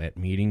time ago at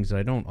meetings,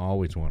 I don't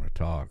always want to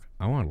talk.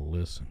 I want to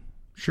listen.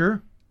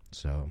 Sure.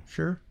 So.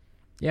 Sure.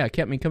 Yeah, it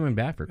kept me coming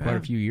back for quite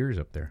a few years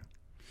up there.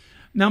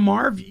 Now,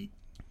 Marv,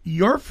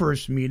 your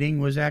first meeting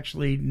was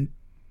actually,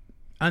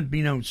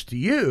 unbeknownst to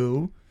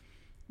you,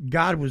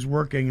 God was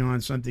working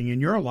on something in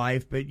your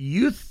life, but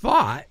you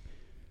thought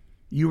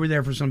you were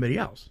there for somebody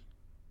else,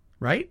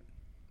 right?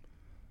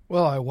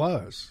 Well, I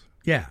was.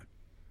 Yeah.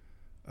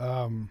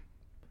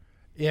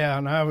 Yeah,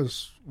 and I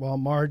was, while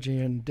Margie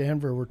and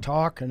Denver were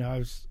talking, I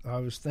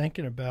was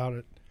thinking about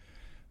it.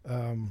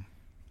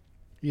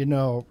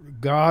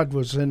 God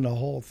was in the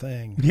whole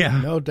thing.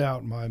 Yeah. No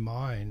doubt in my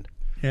mind.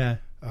 Yeah.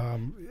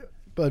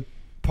 But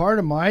part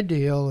of my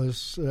deal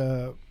is,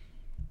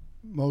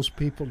 most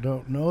people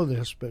don't know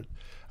this, but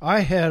I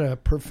had a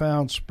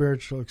profound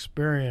spiritual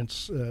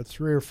experience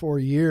 3 or 4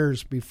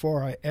 years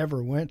before I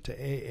ever went to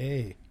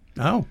AA.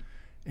 Oh.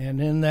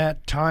 And in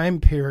that time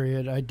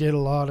period, I did a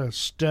lot of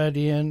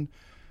studying,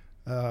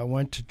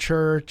 went to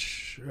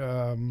church.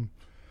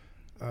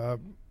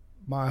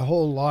 My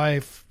whole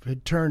life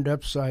had turned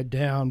upside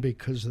down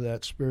because of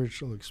that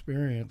spiritual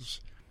experience.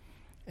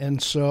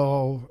 And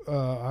so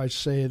I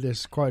say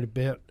this quite a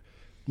bit.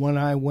 When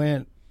I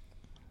went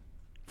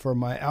for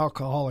my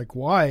alcoholic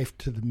wife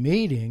to the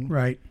meeting,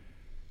 right,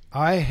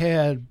 I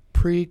had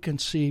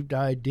preconceived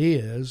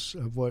ideas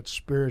of what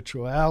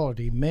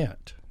spirituality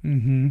meant.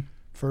 Mm-hmm.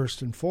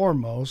 First and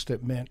foremost,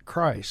 it meant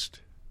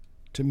Christ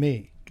to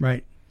me.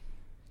 Right.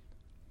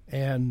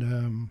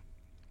 And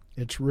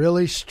it's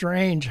really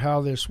strange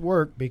how this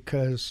worked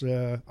because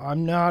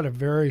I'm not a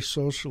very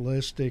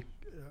socialistic,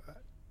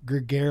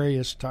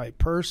 gregarious type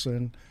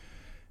person.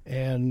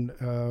 And,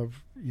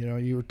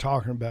 you were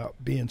talking about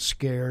being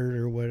scared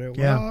or whatever.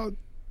 Yeah. Well, I'll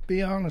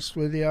be honest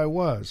with you, I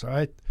was.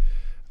 I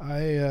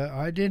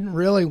didn't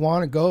really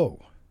want to go,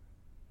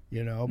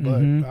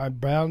 but I'm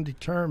bound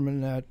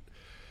determined that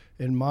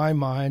in my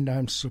mind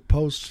I'm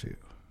supposed to,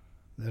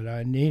 that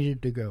I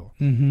needed to go.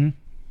 Mm-hmm.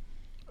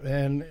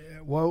 And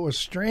what was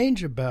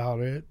strange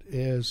about it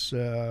is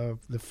the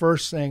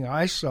first thing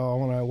I saw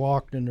when I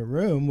walked in the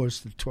room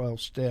was the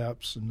 12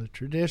 steps and the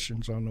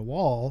traditions on the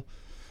wall.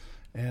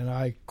 And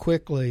I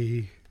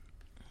quickly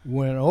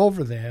went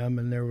over them,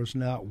 and there was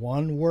not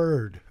one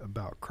word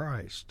about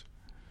Christ.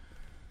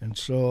 And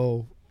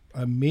so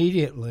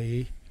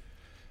immediately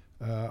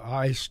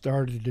I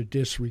started to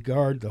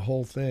disregard the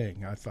whole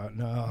thing. I thought,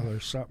 no,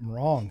 there's something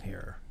wrong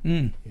here,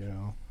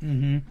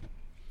 Mm-hmm.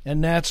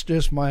 And that's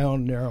just my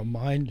own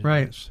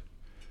narrow-mindedness.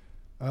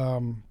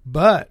 Right.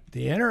 But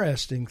the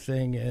interesting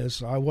thing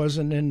is I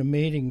wasn't in the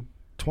meeting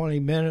 20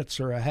 minutes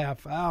or a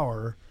half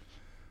hour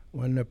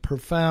when the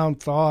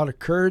profound thought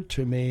occurred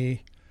to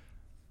me,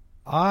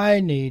 I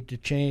need to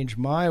change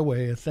my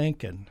way of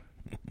thinking.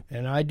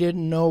 And I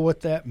didn't know what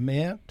that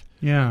meant.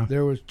 Yeah.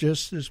 There was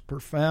just this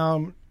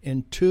profound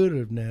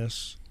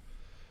intuitiveness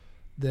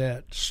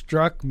that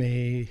struck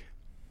me,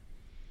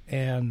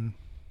 and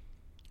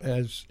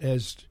as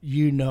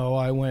you know,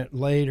 I went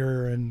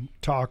later and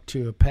talked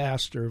to a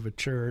pastor of a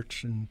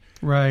church, and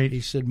right. he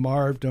said,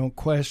 Marv, don't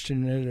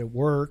question it, it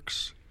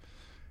works.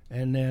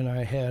 And then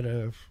I had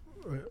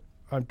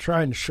I'm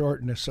trying to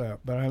shorten this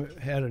up, but I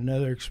had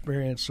another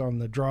experience on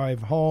the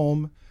drive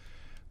home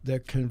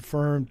that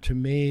confirmed to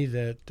me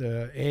that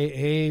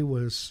AA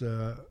was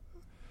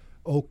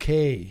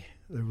okay.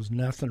 There was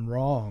nothing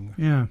wrong.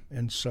 Yeah.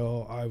 And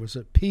so I was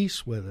at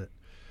peace with it.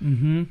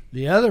 Mm-hmm.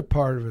 The other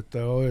part of it,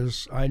 though,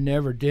 is I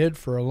never did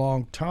for a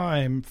long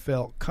time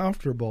felt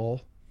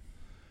comfortable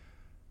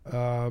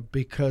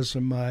because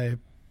of my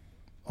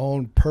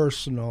own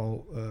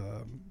personal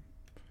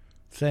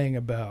thing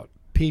about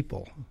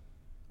people.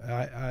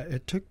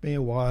 It took me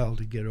a while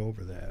to get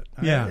over that.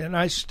 Yeah. And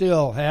I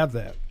still have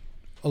that,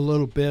 a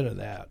little bit of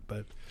that,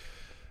 but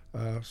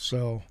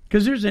so.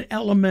 Because there's an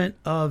element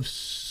of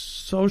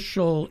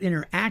social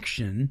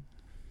interaction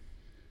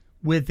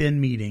within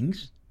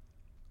meetings.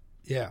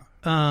 Yeah.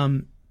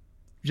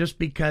 Just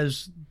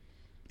because,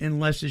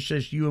 unless it's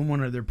just you and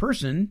one other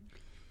person,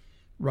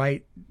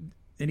 right?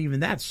 And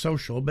even that's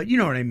social, but you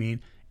know what I mean.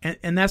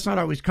 And that's not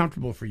always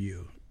comfortable for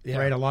you,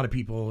 right? A lot of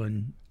people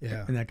and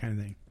that kind of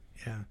thing.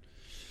 Yeah.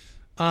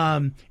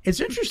 It's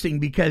interesting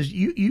because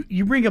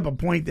you bring up a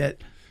point that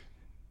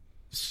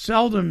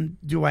seldom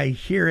do I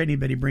hear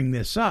anybody bring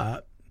this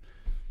up,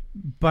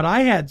 but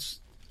I had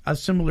a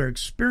similar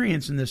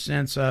experience in the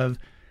sense of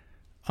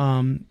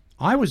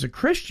I was a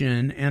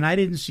Christian and I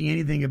didn't see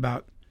anything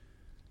about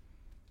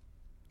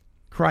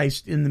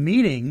Christ in the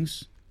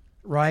meetings,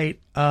 right?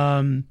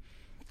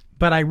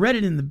 But I read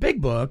it in the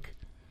Big Book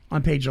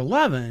on page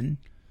 11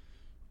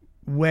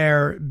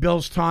 where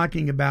Bill's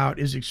talking about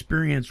his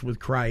experience with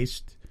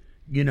Christ,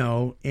 you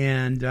know,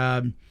 and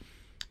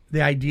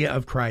the idea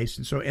of Christ.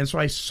 And so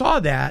I saw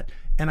that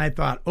and I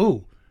thought,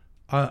 I'm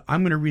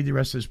going to read the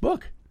rest of this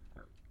book.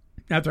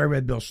 After I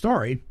read Bill's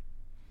story,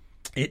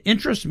 it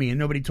interests me, and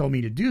nobody told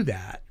me to do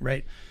that,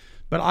 right?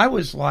 But I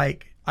was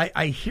like,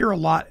 I hear a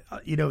lot,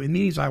 you know, in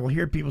meetings I will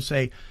hear people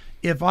say,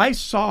 if I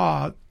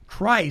saw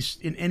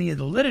Christ in any of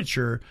the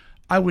literature,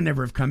 I would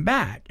never have come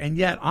back. And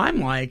yet I'm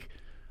like,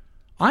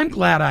 I'm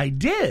glad I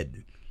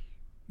did,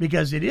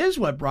 because it is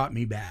what brought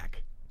me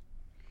back.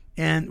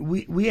 And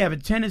we have a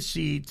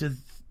tendency to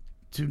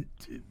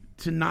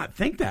not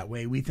think that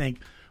way. We think,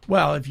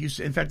 well,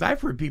 in fact,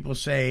 I've heard people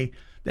say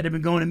that have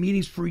been going to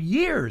meetings for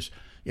years,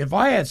 if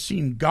I had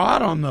seen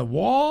God on the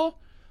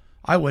wall,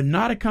 I would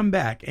not have come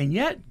back. And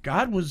yet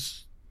God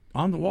was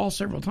on the wall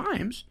several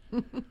times,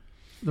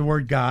 the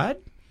word God,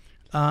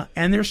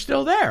 and they're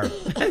still there.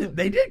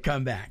 They did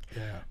come back.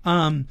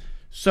 Yeah.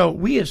 So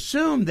we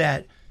assume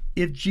that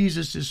if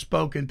Jesus is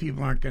spoken,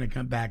 people aren't going to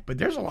come back. But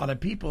there's a lot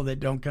of people that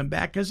don't come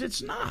back because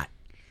he's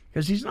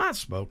not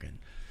spoken.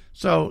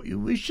 So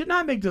we should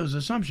not make those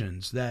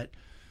assumptions that,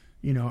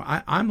 you know,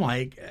 I'm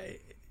like,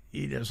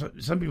 you know,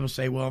 some people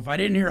say, well, if I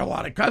didn't hear a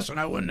lot of cussing,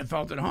 I wouldn't have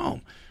felt at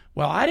home.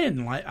 Well, I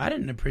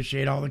didn't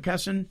appreciate all the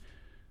cussing.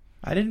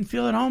 I didn't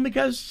feel at home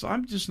because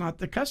I'm just not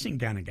the cussing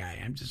kind of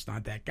guy. I'm just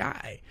not that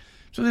guy.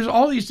 So there's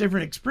all these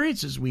different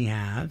experiences we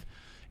have,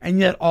 and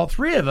yet all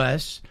three of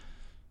us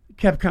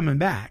kept coming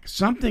back.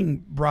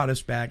 Something brought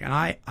us back, and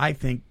I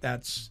think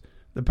that's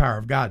the power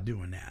of God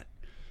doing that.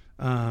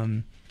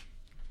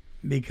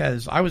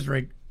 Because I was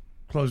very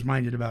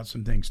closed-minded about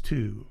some things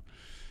too.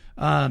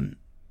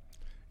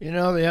 You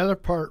know, the other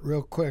part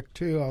real quick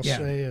too, I'll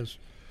say is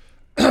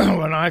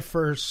when I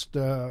first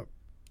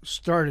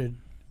started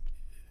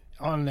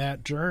on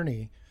that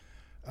journey,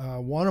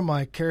 one of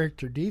my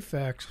character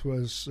defects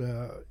was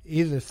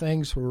either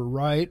things were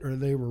right or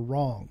they were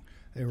wrong.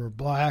 They were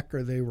black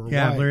or they were white.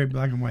 Yeah, very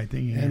black and white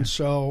thing. Yeah. And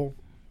so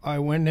I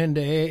went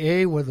into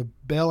AA with a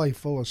belly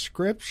full of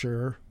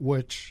scripture,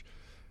 which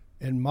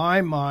in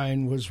my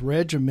mind was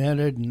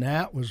regimented, and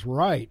that was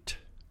right.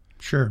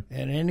 Sure.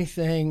 And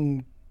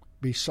anything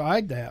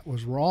beside that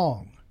was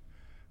wrong.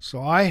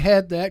 So I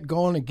had that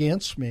going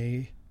against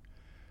me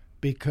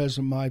because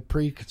of my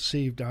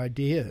preconceived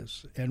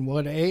ideas. And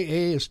what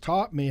AA has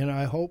taught me, and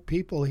I hope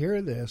people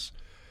hear this,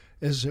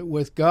 is that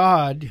with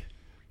God,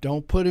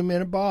 don't put him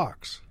in a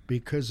box,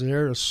 because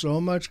there is so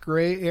much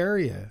gray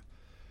area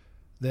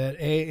that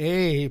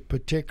AA,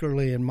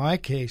 particularly in my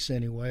case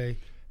anyway,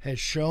 has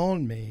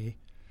shown me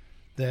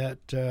that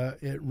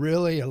it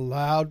really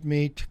allowed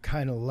me to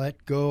kind of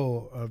let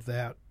go of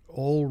that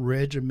old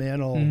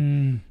regimental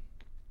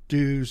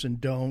do's and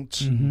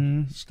don'ts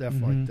and stuff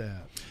like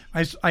that.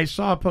 I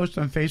saw a post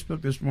on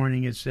Facebook this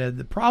morning. It said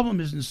the problem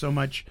isn't so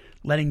much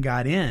letting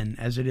God in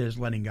as it is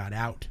letting God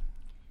out.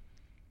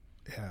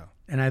 Yeah.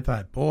 And I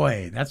thought,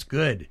 boy, that's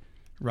good,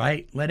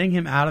 right? Letting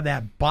him out of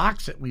that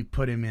box that we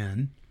put him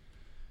in.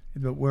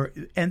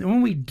 And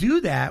when we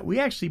do that, we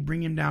actually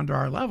bring him down to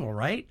our level,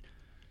 right?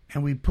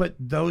 And we put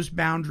those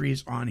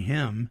boundaries on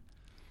him,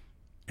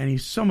 and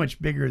he's so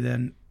much bigger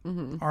than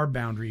our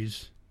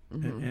boundaries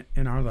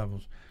in our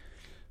levels.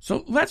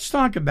 So let's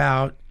talk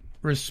about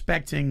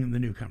respecting the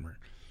newcomer.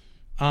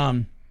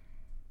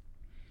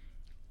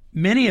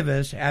 Many of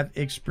us have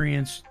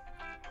experienced...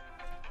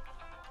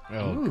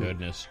 Oh,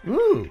 goodness.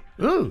 Ooh,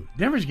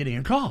 Denver's getting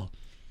a call.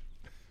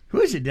 Who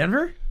is it,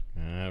 Denver?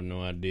 I have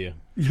no idea.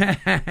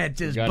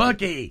 It's his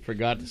bookie.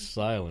 Forgot to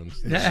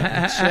silence.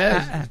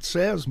 It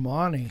says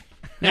Monty.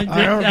 I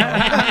don't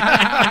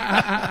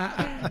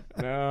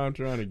know. No, I'm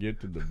trying to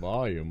get to the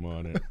volume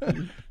on it.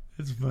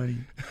 That's funny.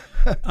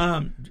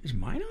 Is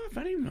mine off?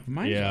 I don't even know if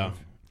mine's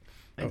off.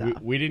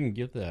 We didn't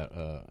get that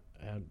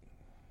add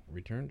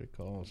return to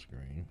call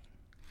screen.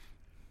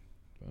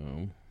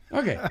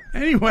 Okay.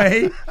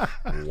 Anyway.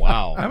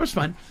 Wow. That was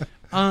fun.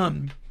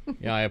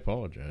 Yeah, I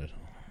apologize.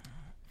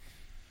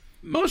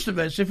 Most of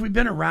us, if we've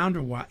been around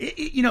a while,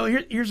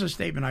 here's a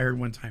statement I heard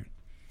one time.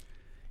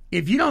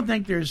 If you don't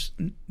think there's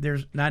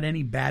not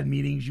any bad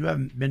meetings, you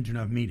haven't been to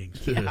enough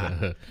meetings.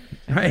 Yeah.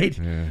 Right?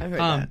 Yeah. I've heard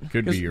that.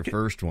 Could be your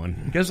first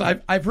one. Because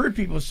I've heard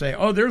people say,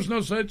 oh, there's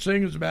no such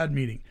thing as a bad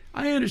meeting.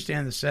 I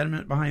understand the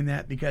sentiment behind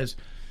that, because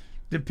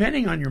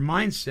depending on your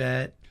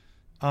mindset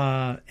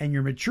and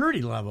your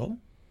maturity level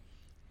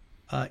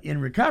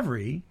in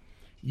recovery,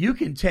 you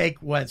can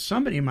take what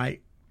somebody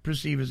might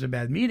perceive as a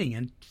bad meeting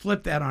and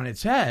flip that on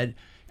its head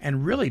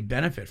and really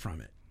benefit from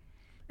it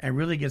and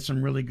really get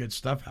some really good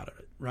stuff out of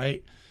it,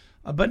 right?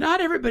 But not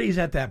everybody's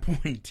at that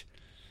point.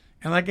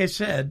 And like I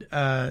said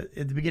at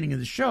the beginning of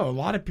the show, a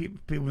lot of people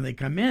when they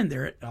come in,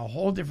 they're at a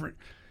whole different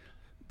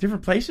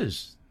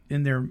places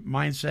in their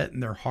mindset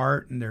and their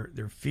heart and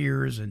their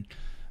fears. And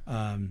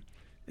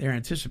their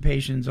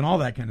anticipations, and all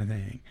that kind of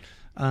thing.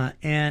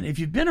 And if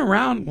you've been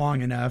around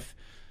long enough,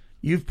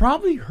 you've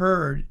probably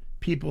heard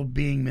people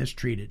being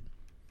mistreated.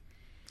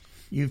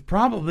 You've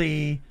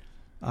probably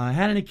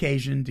had an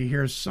occasion to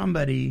hear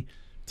somebody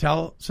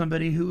tell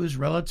somebody who is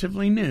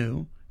relatively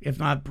new, if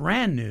not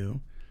brand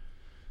new,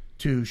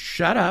 to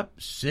shut up,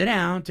 sit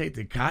down, take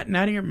the cotton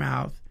out of your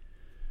mouth,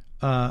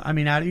 out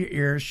of your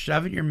ears,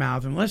 shove it in your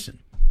mouth, and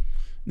listen.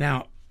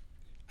 Now,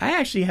 I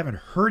actually haven't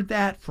heard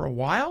that for a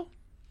while,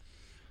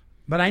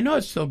 but I know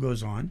it still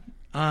goes on.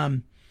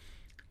 I'm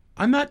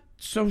not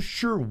so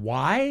sure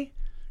why,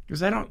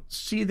 because I don't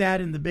see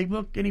that in the Big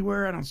Book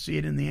anywhere. I don't see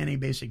it in the NA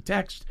Basic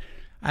Text.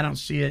 I don't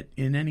see it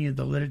in any of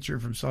the literature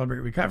from Celebrate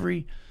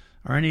Recovery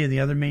or any of the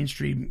other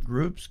mainstream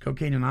groups,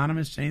 Cocaine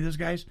Anonymous, any of those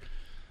guys,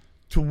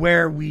 to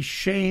where we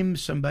shame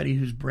somebody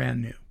who's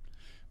brand new.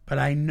 But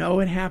I know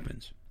it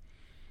happens.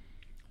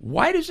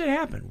 Why does it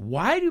happen?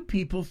 Why do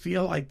people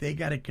feel like they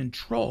got to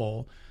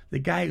control the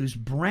guy who's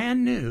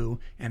brand new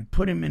and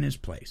put him in his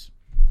place?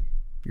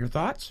 Your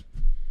thoughts?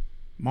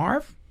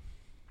 Marv?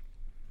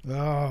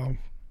 I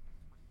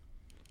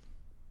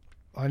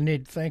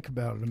need to think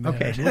about it a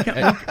minute.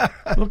 Okay,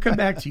 we'll come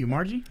back to you,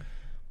 Margie.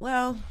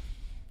 Well,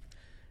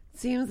 it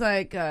seems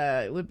like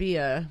it would be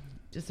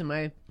just in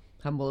my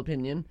humble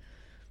opinion,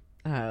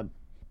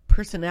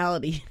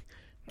 personality,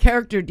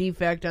 character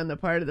defect on the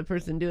part of the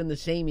person doing the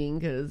shaming,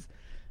 because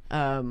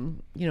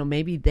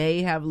maybe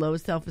they have low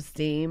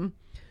self-esteem.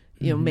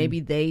 Maybe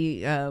they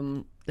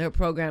their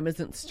program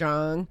isn't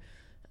strong.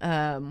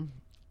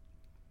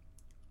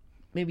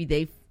 Maybe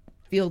they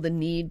feel the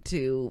need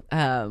to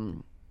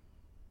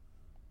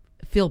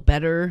feel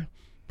better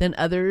than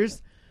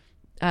others.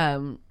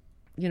 Some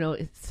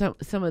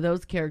of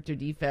those character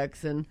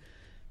defects, and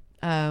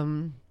I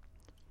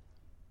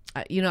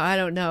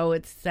don't know.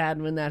 It's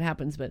sad when that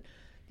happens, but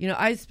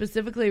I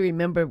specifically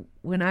remember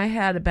when I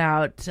had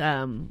about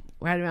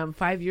right around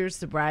 5 years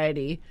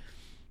sobriety.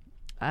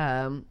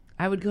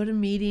 I would go to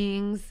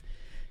meetings,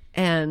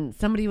 and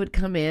somebody would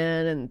come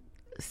in and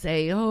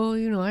say, "Oh,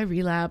 I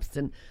relapsed,"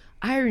 and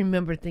I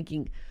remember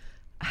thinking,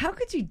 "How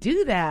could you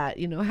do that?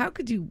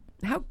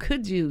 How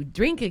could you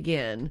drink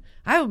again?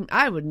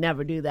 I would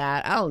never do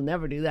that. I'll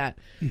never do that."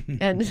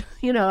 And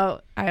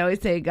I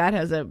always say God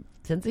has a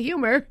sense of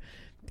humor,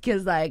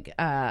 because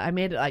I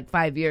made it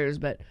 5 years,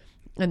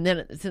 and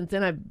then since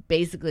then I've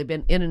basically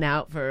been in and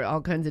out for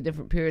all kinds of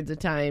different periods of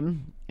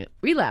time,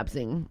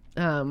 relapsing.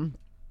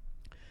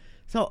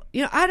 So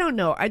I don't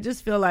know. I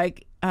just feel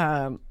like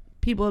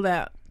people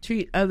that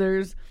treat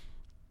others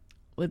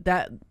with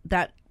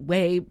that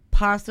way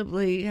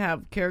possibly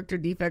have character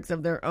defects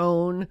of their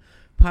own.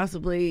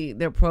 Possibly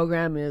their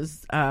program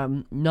is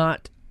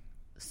not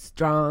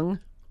strong.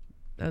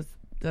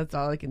 That's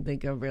all I can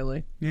think of,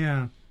 really.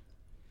 Yeah.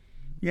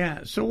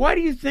 So why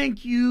do you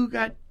think you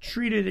got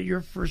treated at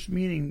your first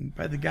meeting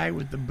by the guy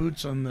with the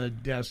boots on the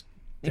desk,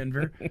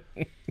 Denver?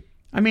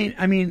 I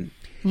mean,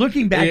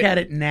 looking back at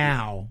it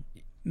now,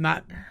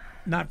 not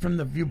from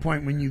the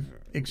viewpoint when you've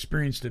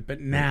experienced it, but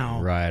now.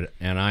 Right,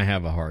 and I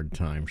have a hard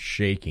time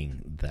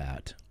shaking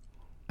that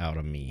out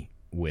of me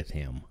with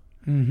him.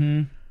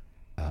 Mm-hmm.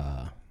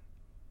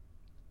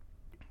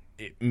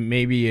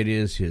 Maybe it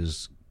is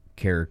his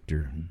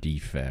character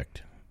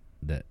defect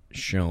that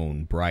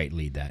shone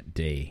brightly that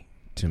day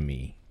to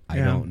me. I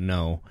don't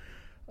know.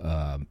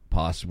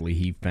 Possibly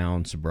he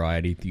found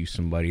sobriety through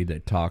somebody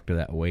that talked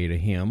that way to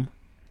him.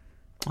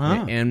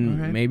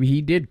 And maybe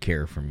he did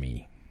care for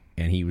me,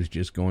 and he was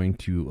just going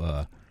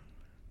to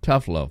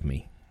tough love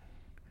me.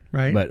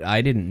 Right. But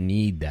I didn't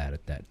need that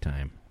at that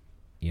time.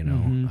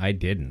 I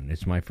didn't.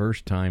 It's my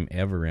first time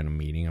ever in a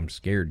meeting. I'm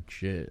scared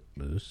shit.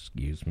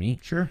 Excuse me.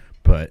 Sure.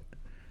 But,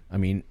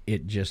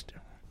 it just,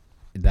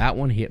 that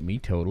one hit me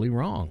totally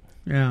wrong.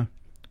 Yeah.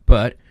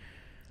 But,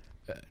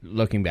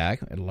 looking back,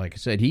 like I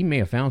said, he may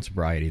have found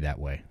sobriety that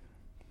way.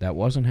 That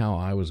wasn't how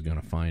I was going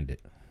to find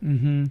it.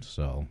 Mm-hmm.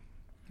 So.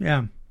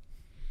 Yeah.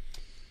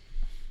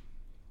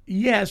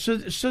 Yeah, so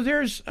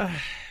there's...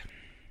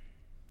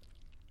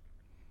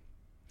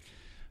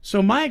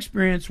 So my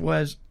experience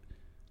was,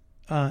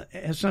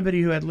 as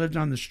somebody who had lived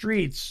on the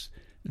streets,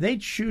 they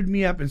chewed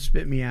me up and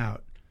spit me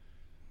out.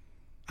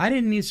 I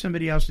didn't need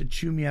somebody else to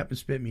chew me up and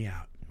spit me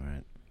out.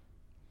 Right.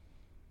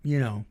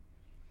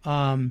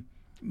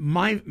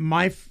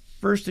 My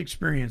first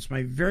experience,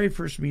 my very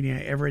first meeting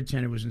I ever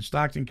attended was in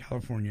Stockton,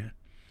 California.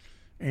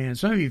 And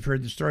some of you have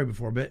heard the story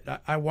before, but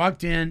I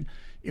walked in.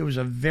 It was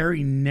a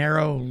very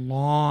narrow,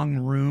 long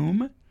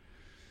room.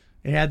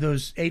 It had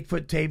those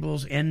 8-foot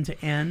tables end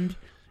to end,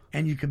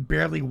 and you could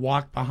barely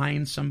walk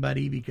behind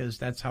somebody because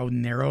that's how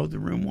narrow the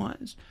room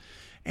was.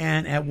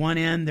 And at one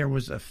end, there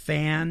was a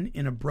fan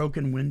in a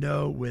broken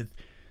window with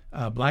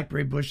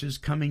blackberry bushes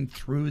coming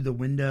through the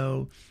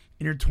window,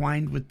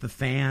 intertwined with the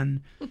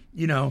fan.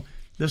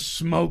 The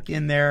smoke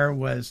in there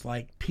was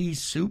like pea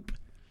soup.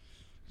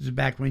 This is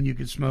back when you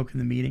could smoke in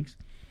the meetings.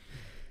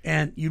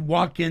 And you'd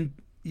walk in,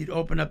 you'd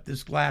open up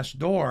this glass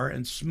door,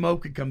 and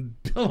smoke would come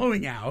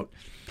billowing out,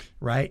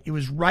 right? It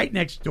was right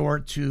next door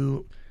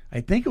to,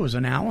 I think it was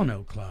an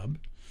Alano club.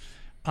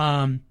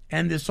 And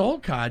this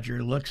old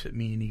codger looks at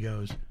me and he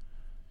goes,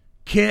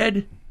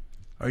 "Kid,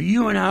 are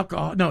you an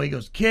alcoholic?" No, he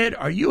goes, "Kid,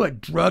 are you a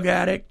drug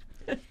addict?"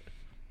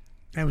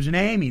 It was an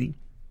AA meeting.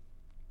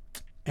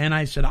 And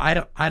I said,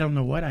 I don't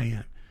know what I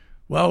am.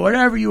 "Well,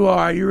 whatever you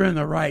are, you're in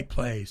the right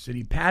place." And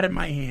he patted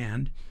my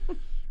hand,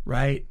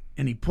 right?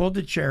 And he pulled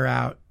the chair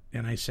out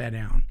and I sat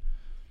down.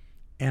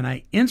 And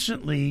I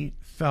instantly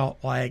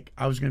felt like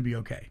I was going to be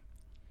okay.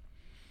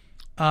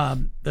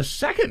 The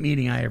second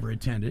meeting I ever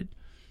attended,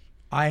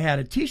 I had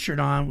a T-shirt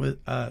on with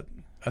a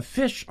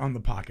fish on the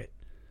pocket,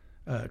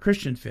 a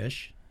Christian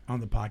fish on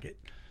the pocket.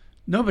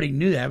 Nobody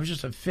knew that. It was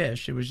just a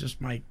fish. It was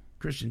just my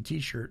Christian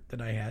T-shirt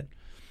that I had.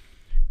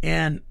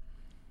 And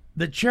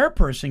the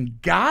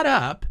chairperson got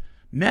up,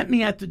 met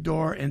me at the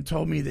door, and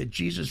told me that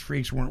Jesus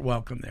freaks weren't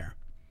welcome there.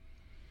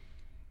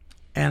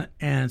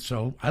 And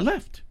so I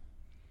left.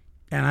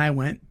 And I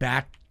went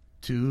back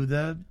to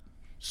the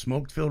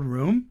smoke-filled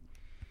room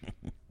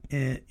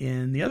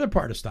in the other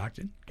part of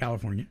Stockton,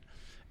 California.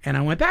 And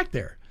I went back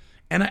there.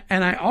 And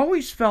I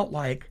always felt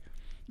like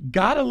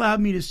God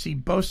allowed me to see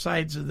both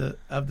sides of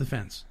the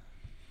fence.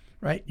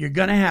 Right? You're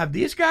going to have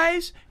these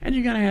guys and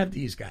you're going to have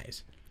these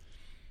guys.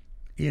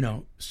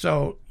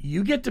 So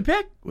you get to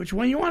pick which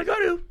one you want to go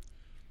to.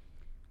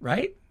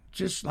 Right?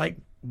 Just like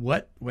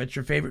what's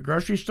your favorite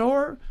grocery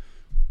store?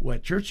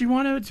 What church you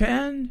want to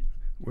attend?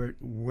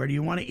 Where do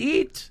you want to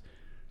eat?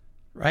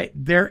 Right?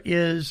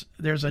 There's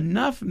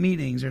enough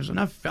meetings, there's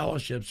enough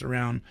fellowships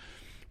around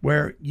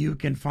where you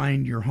can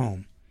find your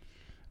home.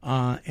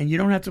 And you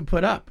don't have to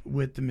put up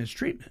with the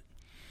mistreatment.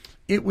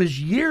 It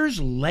was years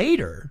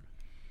later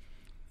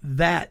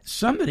that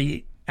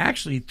somebody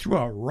actually threw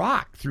a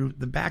rock through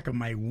the back of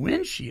my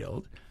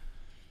windshield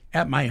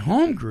at my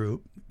home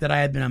group that I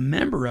had been a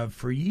member of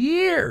for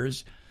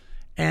years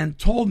and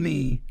told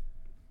me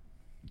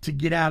to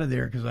get out of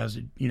there because I was,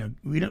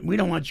 we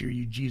don't want you,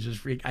 you Jesus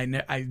freak. I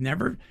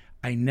never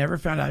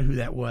found out who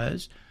that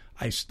was.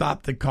 I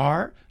stopped the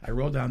car. I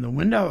rolled down the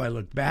window. I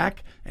looked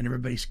back, and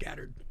everybody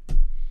scattered.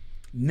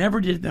 Never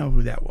did know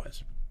who that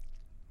was.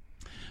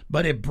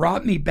 But it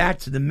brought me back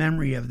to the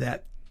memory of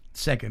that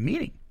second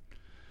meeting.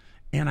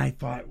 And I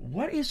thought,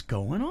 what is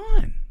going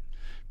on?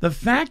 The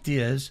fact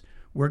is,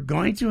 we're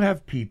going to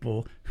have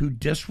people who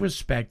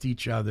disrespect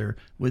each other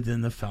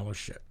within the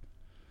fellowship.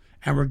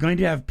 And we're going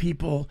to have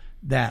people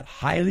that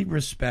highly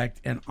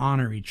respect and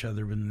honor each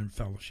other within the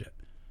fellowship.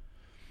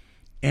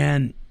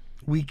 And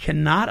we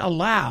cannot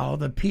allow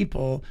the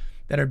people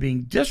that are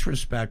being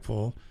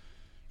disrespectful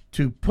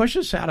to push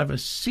us out of a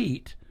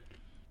seat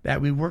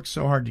that we worked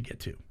so hard to get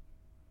to.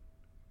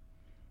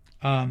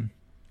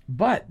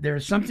 But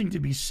there's something to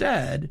be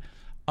said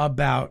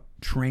about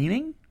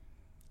training.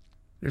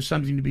 There's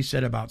something to be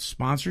said about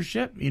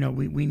sponsorship.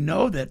 We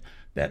know that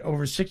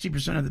over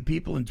 60% of the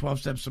people in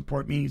 12-step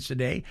support meetings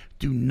today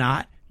do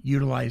not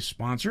utilize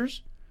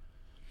sponsors.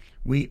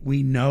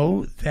 We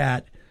know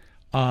that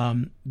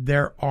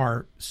there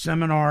are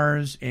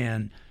seminars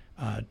and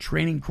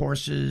training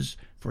courses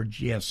for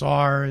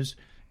GSRs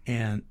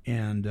and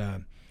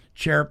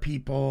chair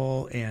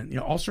people and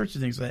all sorts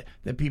of things that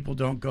people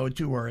don't go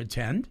to or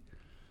attend.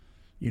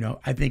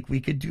 I think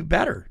we could do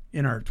better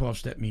in our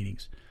 12-step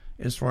meetings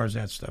as far as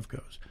that stuff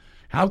goes.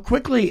 How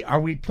quickly are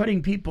we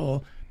putting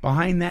people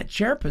behind that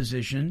chair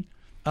position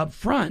up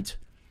front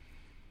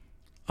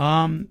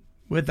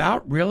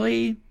without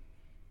really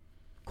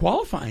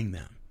qualifying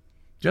them?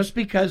 Just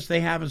because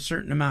they have a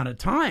certain amount of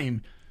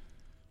time,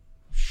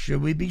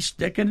 should we be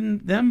sticking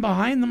them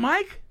behind the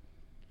mic?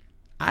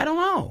 I don't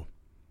know.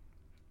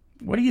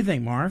 What do you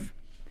think, Marv?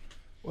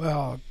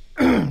 Well,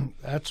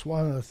 that's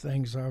one of the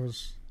things I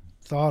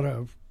thought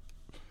of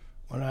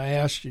when I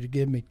asked you to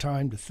give me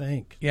time to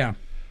think. Yeah.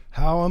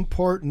 How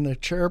important the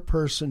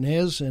chairperson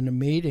is in a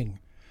meeting.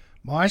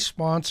 My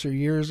sponsor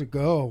years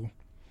ago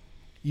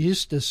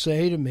used to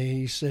say to me,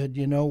 he said,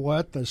 "You know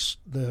what?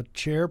 The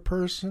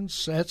chairperson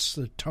sets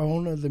the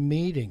tone of the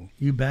meeting."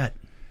 You bet.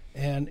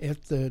 And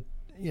if a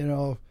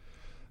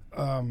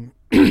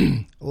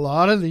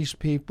lot of these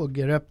people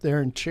get up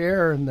there and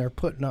chair and they're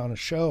putting on a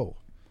show.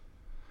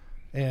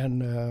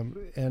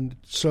 And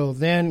so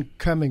then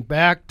coming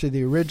back to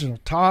the original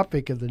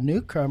topic of the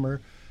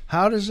newcomer,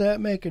 how does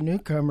that make a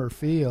newcomer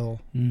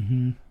feel?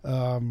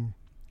 Mm-hmm.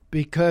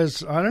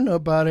 Because I don't know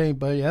about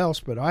anybody else,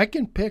 but I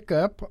can pick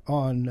up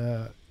on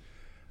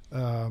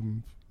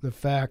the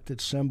fact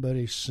that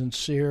somebody's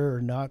sincere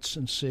or not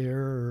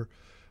sincere.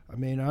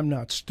 I'm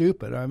not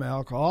stupid. I'm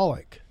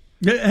alcoholic.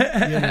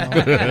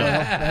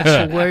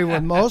 That's the way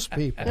with most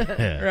people.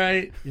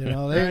 Right.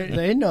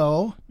 They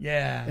know.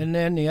 Yeah. And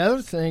then the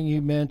other thing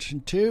you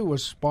mentioned, too,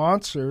 was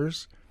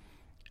sponsors.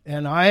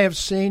 And I have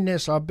seen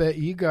this, I'll bet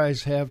you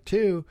guys have,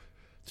 too,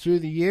 through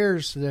the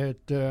years,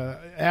 that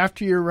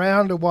after you're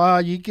around a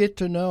while, you get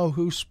to know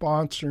who's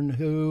sponsoring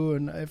who,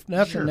 and if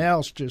nothing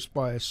else, just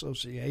by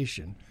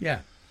association. Yeah.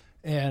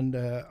 And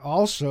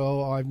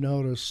also, I've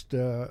noticed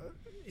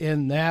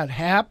in that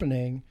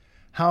happening,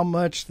 how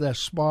much the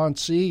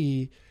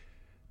sponsee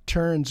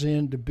turns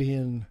into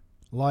being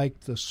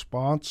like the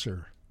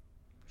sponsor.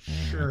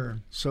 Sure.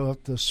 So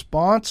if the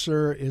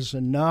sponsor is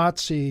a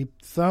Nazi,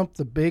 thump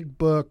the big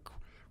book,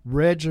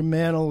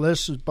 regimental,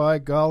 this is by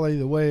golly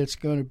the way it's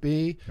going to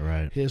be,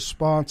 Right. his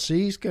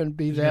sponsee's going to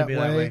be, It's gonna that, be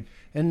way, that way.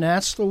 and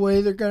that's the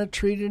way they're going to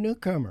treat a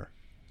newcomer.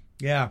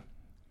 Yeah.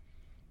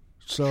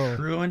 So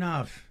True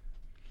enough.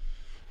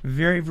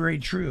 Very, very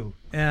true.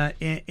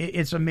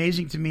 It's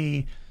amazing to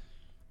me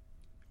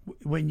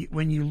when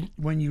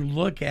you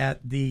look at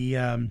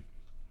the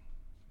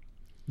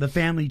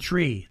family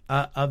tree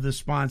of the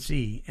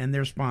sponsee and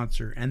their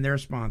sponsor and their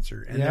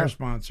sponsor and their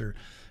sponsor.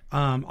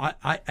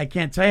 I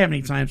can't tell you how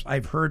many times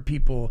I've heard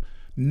people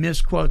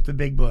misquote the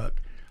big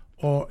book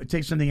or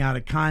take something out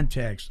of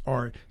context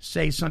or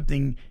say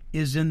something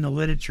is in the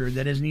literature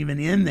that isn't even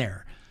in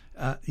there.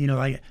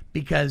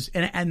 Because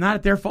and not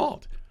at their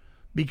fault,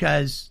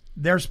 because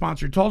their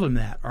sponsor told them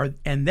that,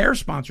 and their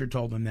sponsor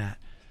told them that.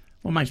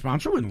 Well, my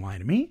sponsor wouldn't lie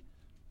to me,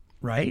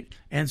 right?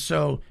 And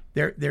so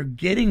they're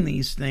getting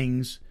these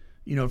things,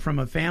 from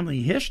a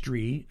family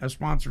history, a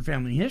sponsor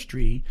family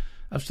history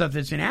of stuff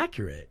that's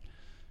inaccurate.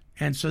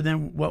 And so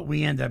then what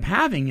we end up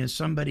having is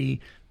somebody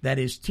that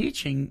is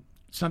teaching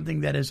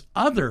something that is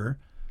other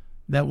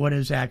than what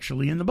is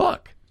actually in the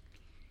book.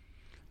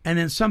 And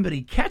then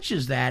somebody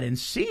catches that and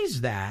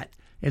sees that.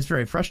 It's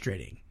very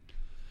frustrating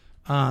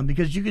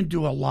because you can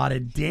do a lot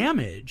of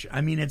damage.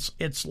 I mean,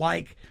 it's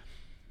like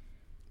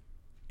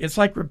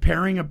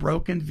repairing a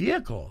broken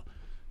vehicle.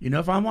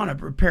 If I want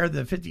to repair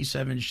the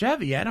 57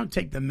 Chevy, I don't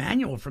take the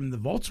manual from the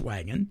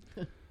Volkswagen.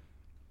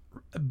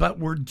 But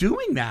we're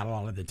doing that a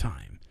lot of the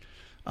time.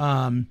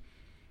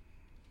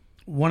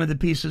 One of the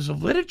pieces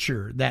of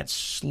literature that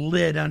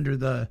slid under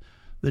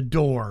the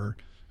door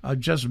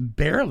just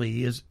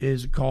barely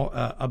is called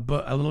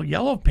a little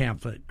yellow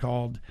pamphlet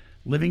called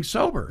Living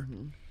Sober,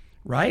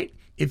 right?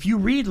 If you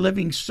read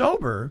Living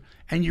Sober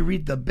and you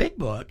read the big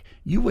book,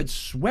 you would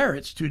swear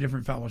it's two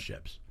different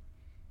fellowships.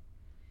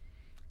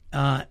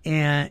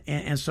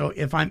 And so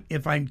if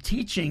I'm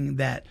teaching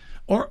that,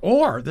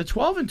 or the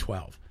 12 and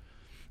 12,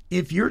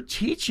 if you're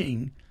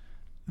teaching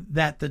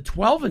that the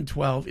 12 and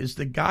 12 is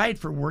the guide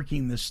for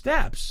working the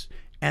steps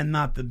and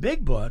not the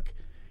big book,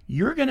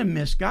 you're going to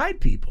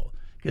misguide people,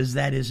 because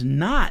that is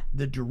not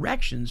the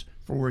directions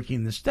for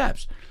working the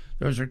steps.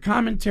 Those are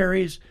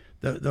commentaries.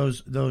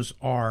 Those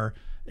are,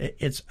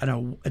 it's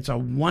a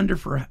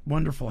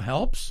wonderful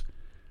helps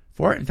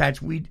for it. In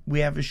fact, we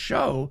have a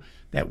show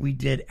that we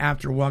did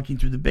after walking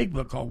through the big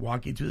book called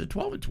Walking Through the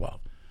 12 and 12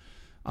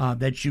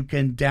 that you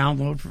can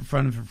download for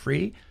fun and for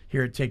free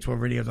here at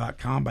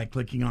Take12Radio.com by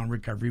clicking on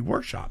Recovery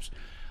Workshops.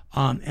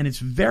 And it's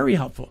very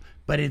helpful,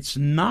 but it's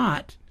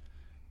not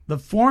the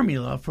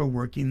formula for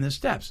working the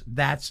steps.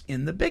 That's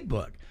in the big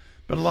book.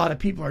 But a lot of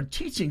people are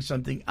teaching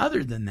something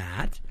other than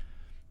that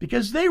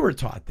because they were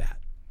taught that.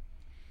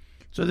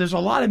 So there's a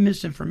lot of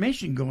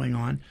misinformation going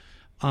on.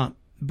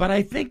 But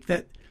I think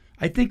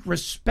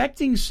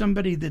respecting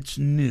somebody that's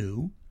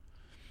new,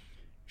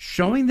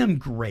 showing them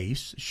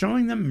grace,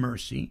 showing them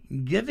mercy,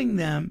 giving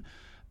them,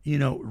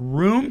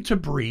 room to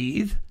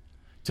breathe,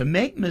 to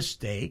make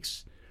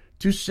mistakes,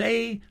 to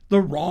say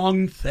the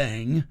wrong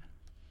thing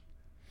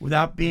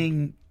without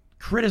being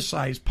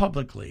criticized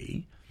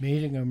publicly.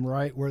 Meeting them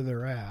right where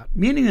they're at.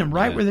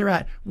 Where they're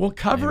at will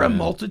cover a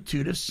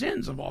multitude of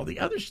sins of all the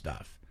other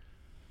stuff.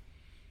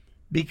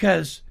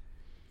 Because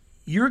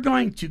you're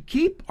going to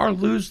keep or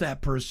lose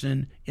that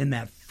person in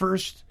that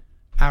first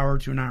hour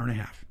to an hour and a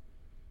half.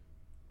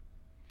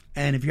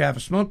 And if you have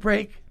a smoke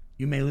break,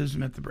 you may lose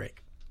them at the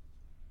break.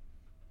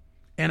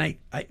 And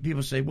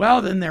people say,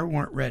 well, then they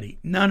weren't ready.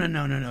 No.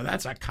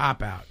 That's a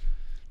cop-out.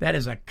 That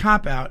is a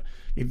cop-out.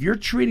 If you're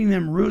treating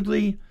them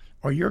rudely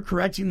or you're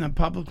correcting them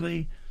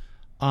publicly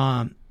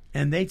and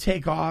they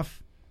take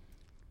off,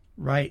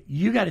 right,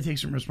 you got to take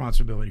some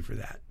responsibility for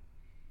that.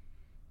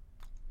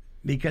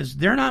 Because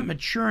they're not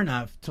mature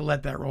enough to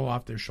let that roll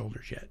off their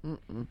shoulders yet.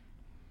 Mm-mm.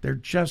 They're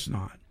just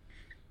not.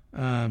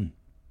 And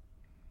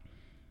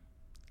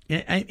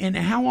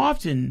how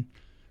often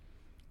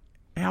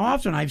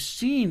I've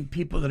seen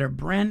people that are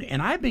brand,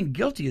 and I've been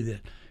guilty of this,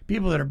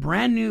 people that are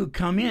brand new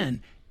come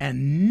in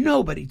and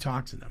nobody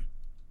talks to them.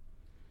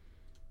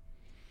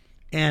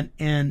 And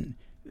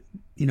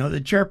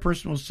the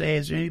chairperson will say,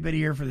 is there anybody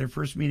here for their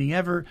first meeting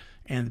ever?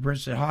 And the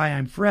person said, hi,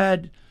 I'm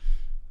Fred.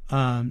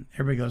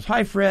 Everybody goes,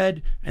 hi,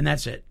 Fred, and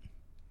that's it.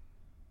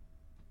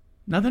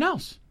 Nothing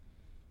else.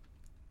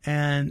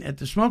 And at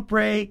the smoke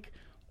break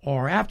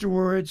or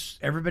afterwards,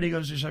 everybody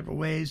goes their separate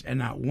ways, and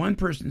not one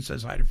person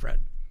says hi to Fred.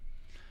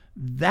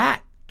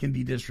 That can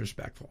be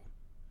disrespectful.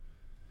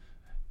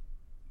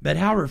 But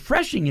how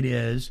refreshing it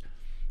is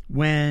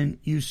when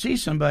you see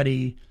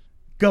somebody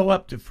go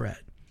up to Fred,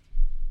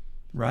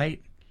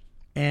 right?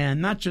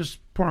 And not just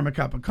pour them a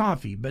cup of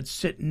coffee, but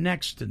sit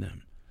next to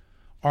them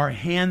or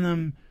hand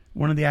them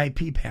one of the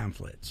IP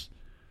pamphlets.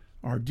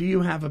 Or do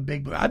you have a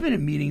big book? I've been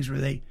in meetings where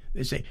they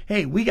say,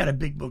 hey, we got a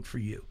big book for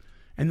you.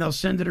 And they'll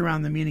send it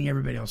around the meeting,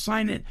 everybody will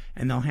sign it,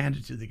 and they'll hand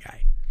it to the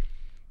guy.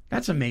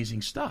 That's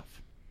amazing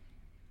stuff.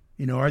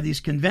 Are these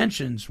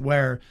conventions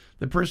where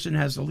the person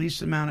has the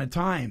least amount of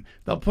time,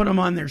 they'll put them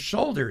on their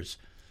shoulders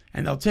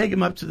and they'll take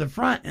them up to the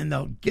front and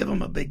they'll give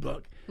them a big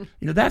book.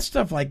 That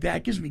stuff like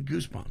that gives me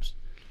goosebumps.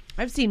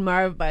 I've seen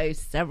Marv buy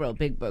several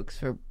big books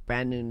for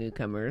brand new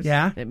newcomers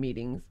at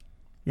meetings.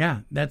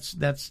 Yeah, that's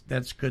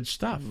good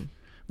stuff.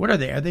 What are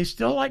they? Are they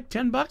still like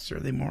 $10 or are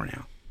they more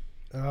now?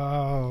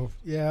 Oh,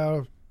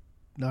 yeah,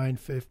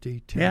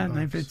 $9.50, $10. Yeah,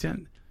 $9.50,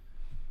 $10.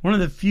 One of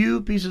the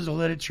few pieces of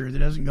literature that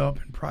doesn't go up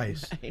in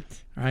price.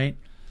 Right?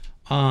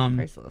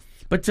 Priceless.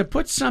 But to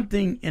put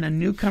something in a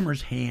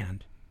newcomer's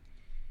hand,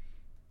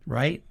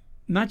 right?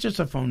 Not just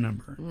a phone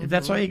number. If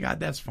that's all you got,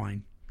 that's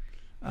fine.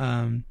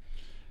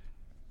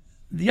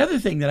 The other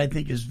thing that I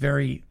think is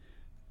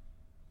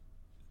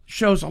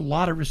shows a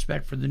lot of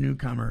respect for the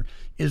newcomer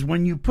is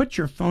when you put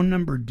your phone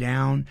number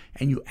down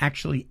and you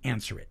actually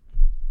answer it.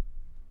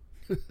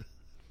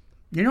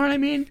 You know what I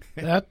mean?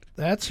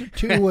 That's a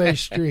two-way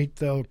street,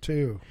 though,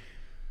 too.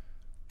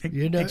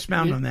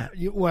 Expound on that.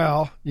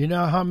 You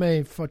know how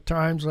many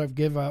times I've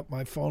given up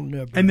my phone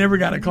number? I never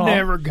got a call.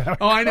 Never got a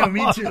call. Oh, I know.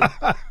 Me too.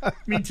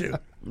 Me too.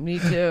 Me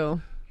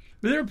too.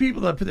 But there are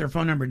people that put their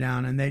phone number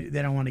down and they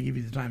don't want to give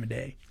you the time of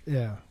day.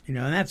 Yeah. And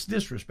that's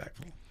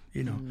disrespectful.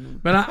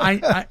 But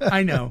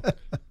I know.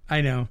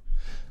 And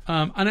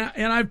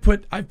I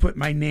put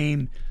my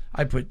name.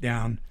 I put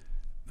down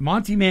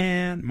Monty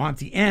Man,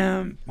 Monty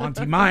M,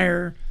 Monty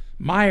Meyer,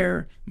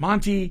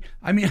 Monty.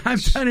 I mean,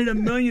 I've done it a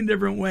million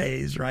different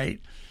ways,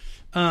 right?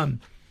 I'll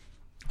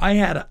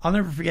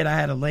never forget. I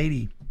had a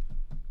lady.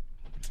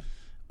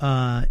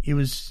 It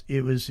was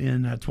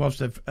in a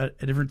 12-step,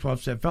 a different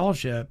 12-step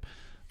fellowship.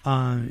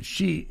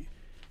 She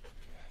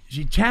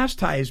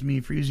chastised me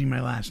for using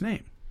my last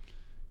name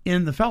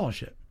in the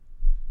fellowship,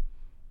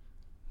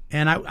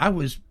 and I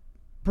was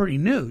pretty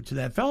new to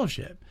that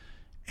fellowship,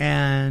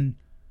 and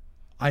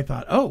I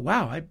thought, oh,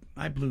 wow,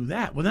 I blew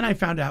that. Well, then I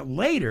found out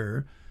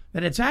later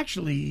that it's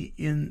actually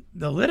in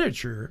the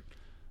literature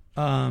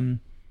in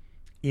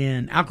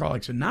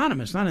Alcoholics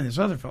Anonymous, not in this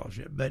other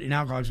fellowship, but in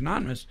Alcoholics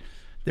Anonymous,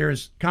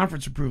 there's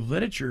conference-approved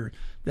literature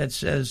that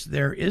says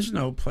there is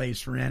no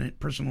place for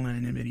personal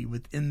anonymity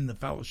within the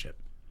fellowship,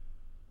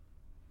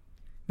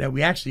 that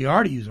we actually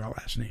are to use our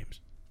last names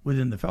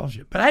within the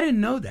fellowship. But I didn't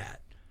know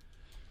that,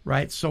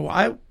 right? So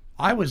I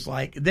was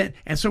like,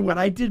 and so what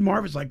I did,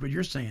 Marv, is like what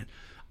you're saying.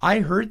 I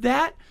heard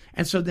that,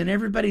 and so then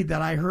everybody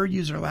that I heard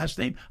use their last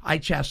name, I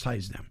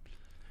chastised them.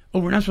 Oh,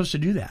 we're not supposed to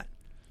do that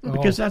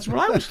because that's what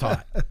I was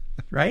taught,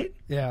 right?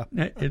 Yeah.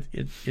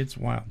 It's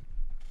wild.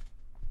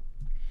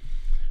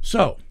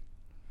 So,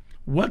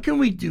 what can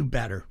we do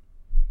better?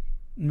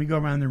 Let me go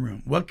around the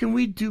room. What can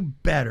we do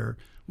better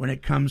when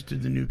it comes to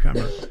the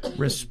newcomer,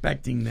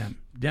 respecting them?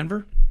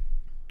 Denver?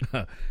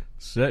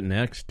 Sit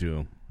next to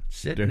him.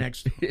 Sit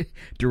next to him.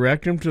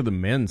 Direct him to the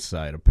men's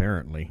side,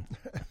 apparently.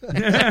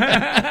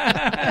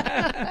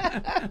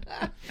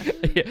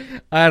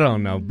 I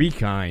don't know. Be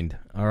kind,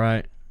 all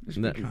right? Just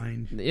be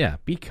kind. Yeah,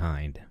 be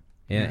kind.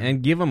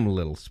 And give them a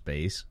little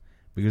space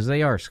because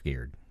they are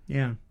scared.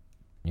 Yeah.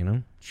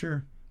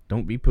 Sure.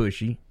 Don't be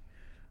pushy.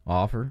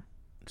 Offer.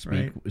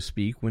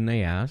 Speak when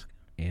they ask,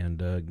 and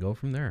go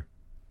from there.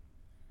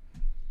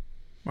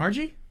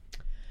 Margie?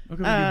 What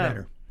can we do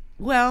better?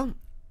 Well,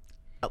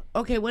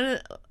 okay,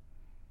 when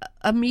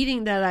a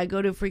meeting that I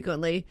go to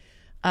frequently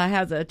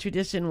has a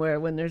tradition where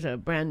when there's a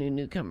brand new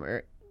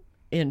newcomer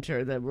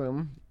enter the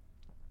room,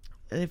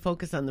 they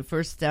focus on the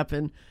first step,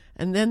 and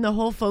then the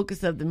whole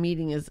focus of the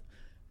meeting is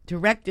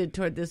directed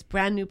toward this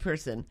brand new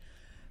person.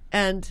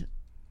 And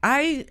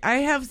I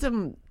have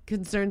some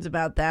concerns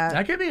about that.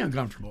 That could be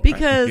uncomfortable.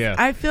 Because right?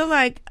 I feel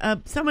like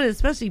someone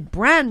especially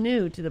brand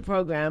new to the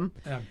program,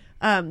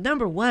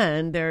 number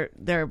one,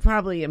 they're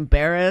probably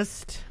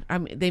embarrassed. I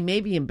mean, they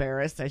may be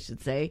embarrassed, I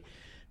should say.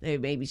 They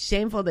may be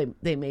shameful.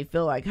 They may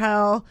feel like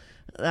hell.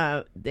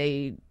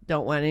 They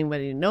don't want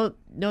anybody to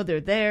know they're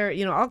there.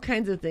 All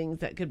kinds of things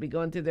that could be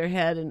going through their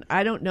head. And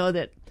I don't know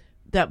that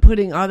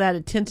putting all that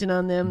attention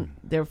on them,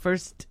 their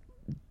first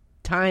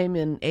time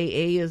in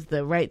AA, is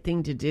the right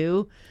thing to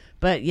do.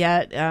 But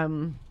yet,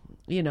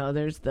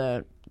 there's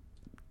the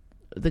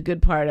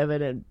good part of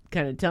it, and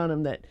kind of telling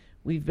them that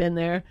we've been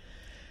there.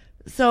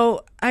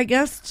 So I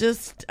guess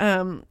just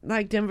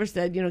like Denver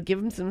said,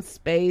 give them some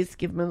space,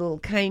 give them a little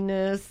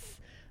kindness.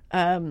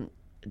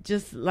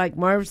 Just like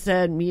Marv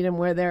said, meet them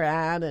where they're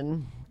at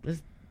and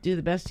just do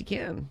the best you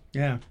can.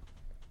 Yeah.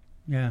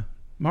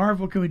 Marv,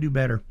 what can we do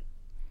better?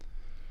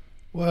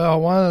 Well,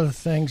 one of the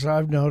things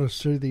I've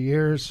noticed through the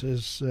years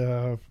is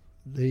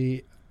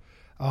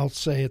I'll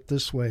say it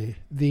this way,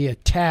 the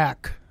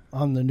attack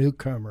on the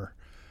newcomer.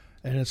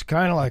 And it's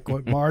kind of like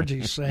what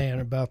Margie's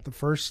saying about the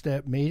first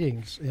step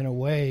meetings. In a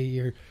way,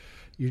 you're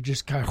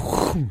just kind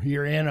of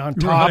you're in on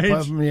top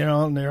of them,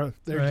 and they're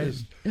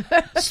just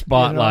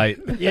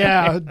spotlight.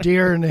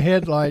 Deer in the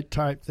headlight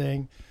type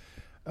thing.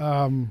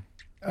 There's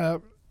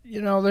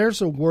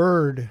a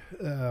word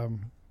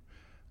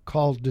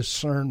called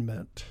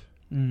discernment,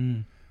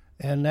 and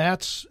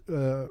that's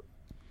to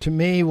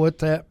me what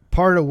that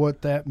part of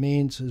what that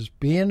means is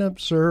being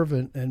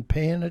observant and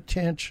paying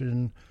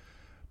attention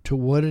to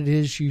what it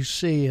is you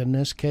see. In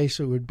this case,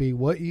 it would be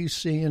what you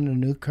see in a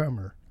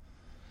newcomer.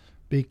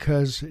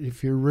 because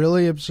if you're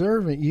really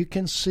observant, you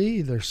can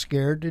see they're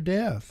scared to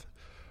death.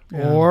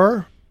 Yeah.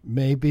 Or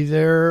maybe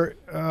they're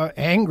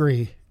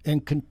angry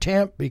and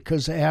contempt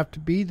because they have to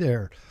be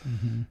there.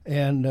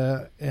 And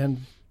I'll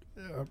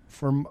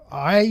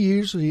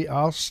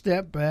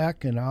step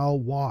back and I'll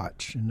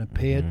watch and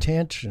pay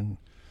attention.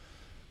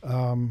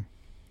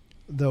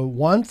 The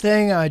one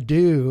thing I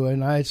do,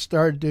 and I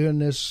started doing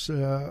this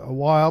a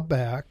while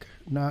back,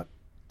 not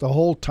the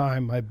whole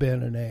time I've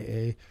been in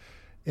AA,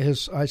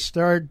 is I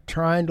started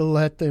trying to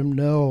let them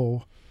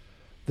know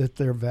that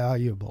they're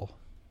valuable.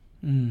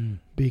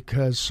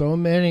 Because so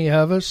many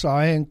of us,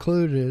 I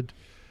included,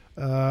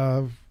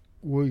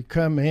 we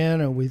come in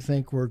and we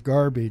think we're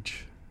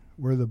garbage.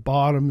 We're the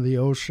bottom of the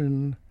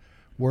ocean,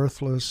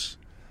 worthless.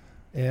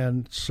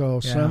 And so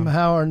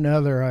somehow or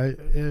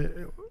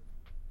another,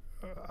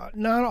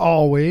 not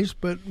always,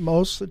 but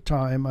most of the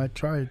time, I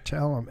try to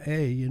tell them,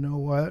 hey, you know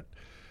what?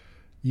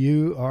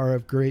 You are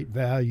of great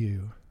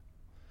value.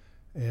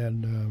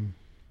 And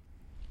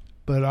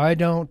but I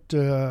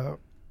don't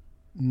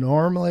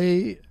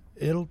normally.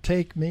 It'll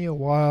take me a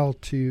while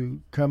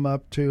to come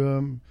up to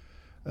them,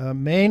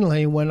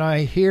 mainly when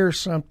I hear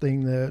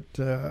something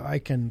that I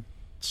can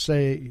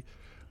say,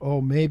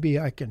 oh, maybe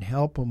I can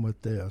help them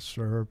with this,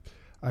 or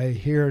I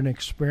hear an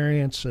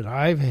experience that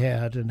I've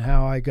had and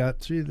how I got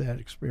through that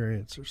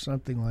experience or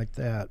something like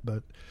that.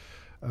 But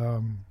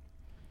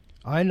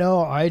I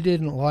know I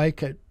didn't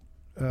like it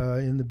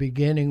in the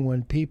beginning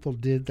when people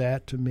did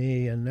that to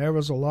me, and there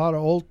was a lot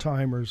of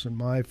old-timers in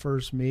my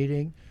first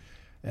meeting,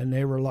 and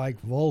they were like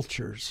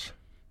vultures.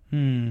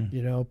 You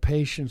know,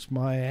 patience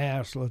my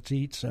ass, let's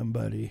eat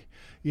somebody,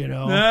 you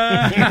know.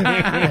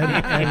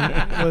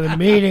 and when the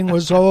meeting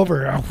was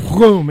over,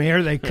 boom,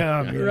 here they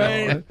come, you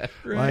know,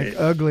 like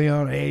ugly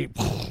on an ape.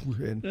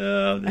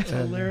 That's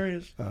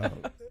hilarious.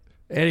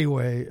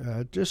 Anyway,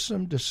 just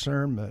some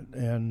discernment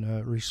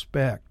and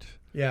respect.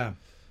 Yeah.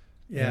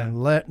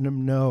 And letting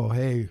them know,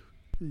 hey,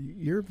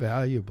 you're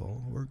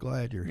valuable. We're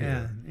glad you're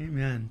here. Yeah,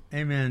 amen.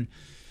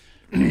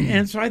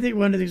 And so I think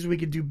one of the things we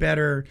could do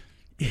better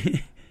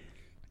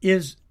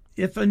is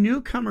if a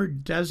newcomer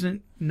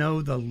doesn't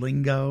know the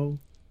lingo,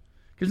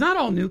 because not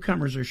all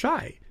newcomers are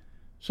shy.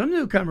 Some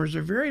newcomers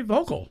are very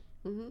vocal,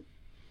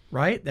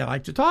 right? They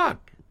like to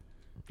talk.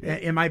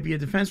 It might be a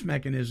defense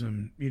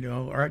mechanism, you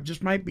know, or it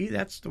just might be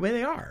that's the way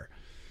they are.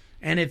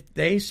 And if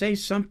they say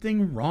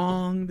something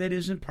wrong that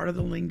isn't part of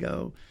the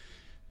lingo,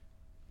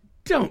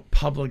 don't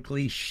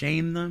publicly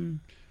shame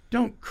them.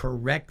 Don't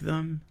correct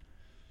them.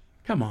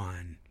 Come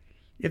on.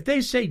 If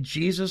they say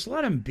Jesus,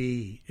 let them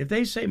be. If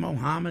they say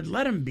Mohammed,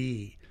 let them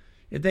be.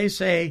 If they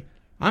say,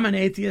 I'm an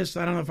atheist,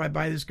 I don't know if I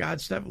buy this God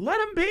stuff, let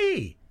them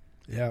be.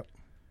 Yep.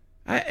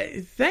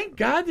 Thank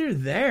God they're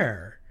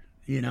there,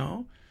 you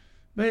know.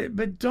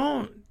 But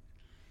don't,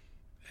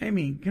 I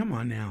mean, come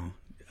on now.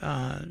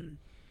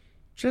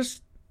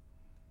 Just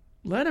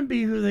let them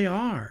be who they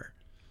are.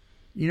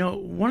 You know,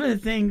 one of the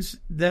things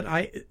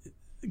that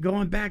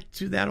going back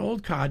to that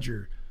old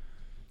codger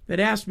that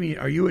asked me,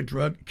 are you a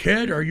drug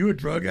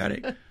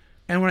addict?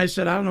 And when I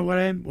said, I don't know what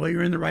I am, well,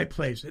 you're in the right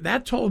place.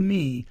 That told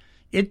me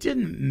it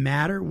didn't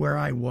matter where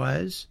I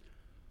was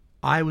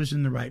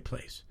in the right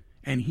place.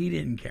 And he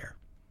didn't care.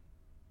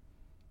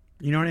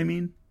 You know what I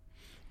mean?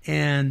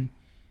 And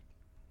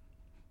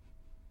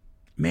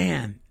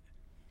man,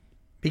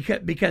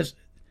 because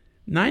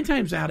 9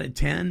 times out of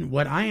 10,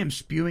 what I am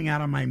spewing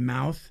out of my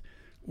mouth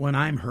when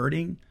I'm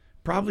hurting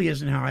probably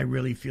isn't how I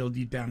really feel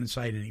deep down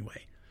inside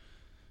anyway.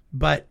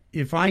 But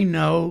if I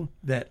know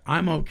that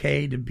I'm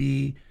okay to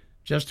be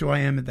just who I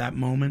am at that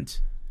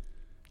moment,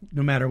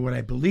 no matter what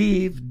I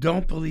believe,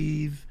 don't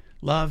believe,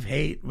 love,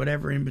 hate,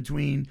 whatever in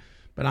between,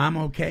 but I'm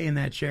okay in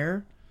that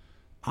chair,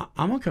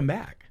 I'm going to come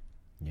back.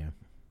 Yeah.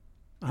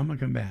 I'm going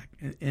to come back.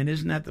 And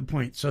isn't that the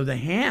point? So the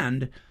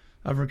hand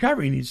of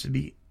recovery needs to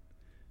be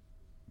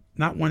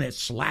not one that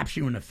slaps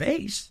you in the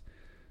face,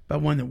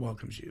 but one that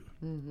welcomes you.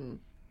 Mm-hmm.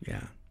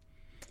 Yeah.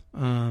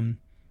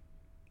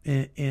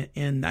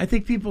 And I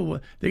think people,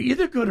 they're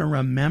either going to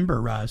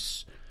remember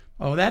us,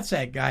 oh, that's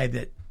that guy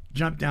that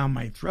jumped down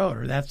my throat,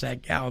 or that's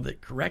that gal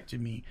that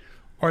corrected me,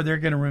 or they're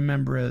going to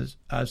remember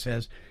us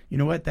as, you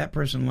know what, that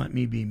person let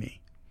me be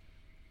me.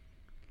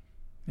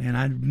 And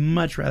I'd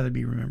much rather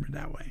be remembered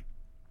that way.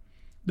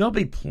 There'll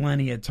be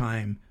plenty of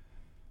time,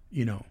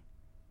 you know,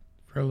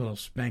 for a little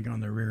spank on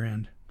the rear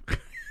end.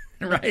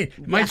 Right?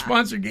 Yeah. My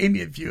sponsor gave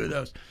me a few of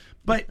those.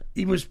 But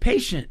he was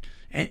patient,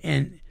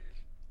 and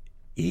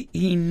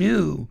he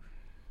knew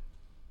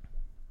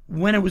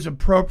when it was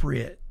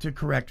appropriate to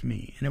correct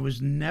me. And it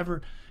was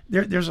never...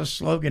 There's a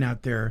slogan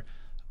out there,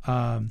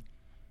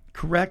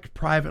 correct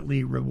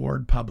privately,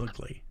 reward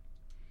publicly.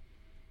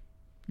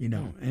 You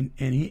know,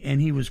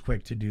 and he was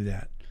quick to do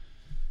that.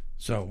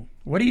 So,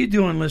 what are you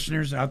doing,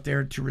 listeners out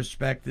there, to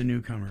respect the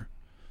newcomer?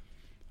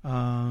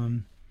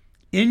 In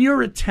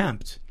your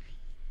attempt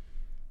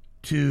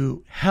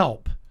to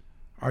help,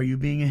 are you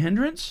being a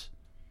hindrance?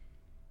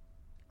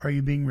 Are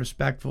you being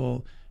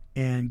respectful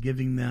and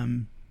giving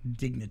them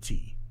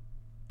dignity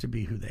to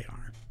be who they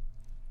are?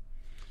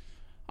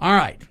 All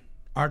right.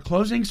 our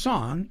closing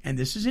song, and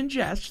this is in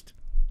jest,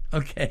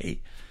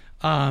 okay,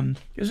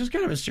 because it's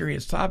kind of a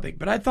serious topic,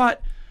 but I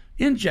thought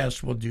in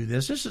jest we'll do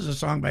this. This is a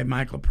song by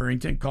Michael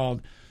Purrington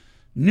called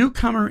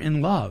Newcomer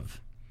in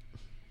Love.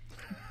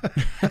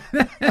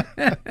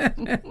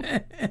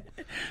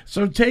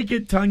 So take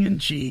it tongue in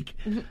cheek,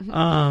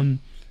 and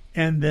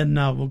then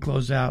we'll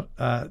close out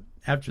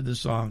after the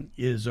song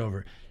is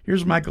over.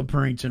 Here's Michael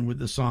Purrington with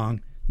the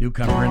song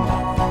Newcomer in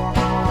Love.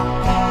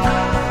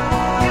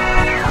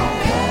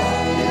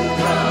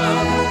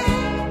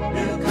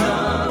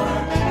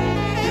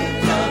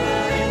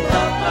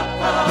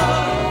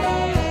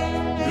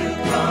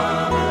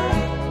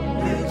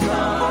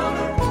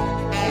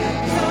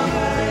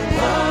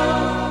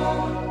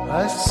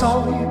 I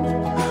saw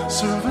you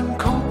serving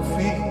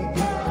coffee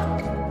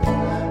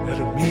at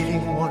a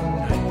meeting one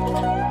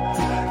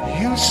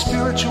night. You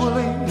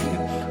spiritually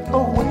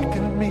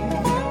awakened me.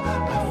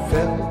 I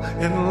fell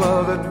in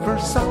love at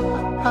first sight.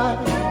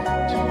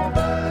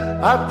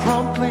 I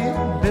promptly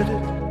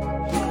admitted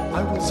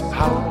I was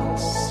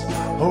powerless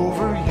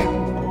over you,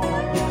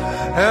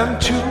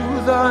 and to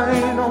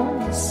thine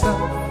own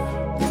self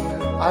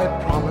I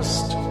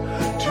promised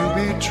to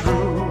be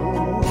true.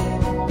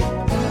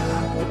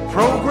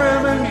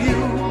 Programming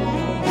you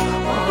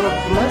are a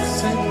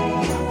blessing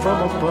from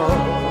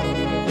above.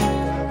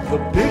 The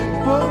big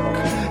book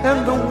and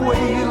the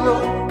way you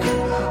look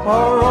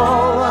are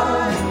all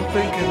I'm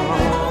thinking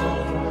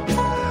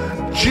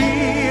of.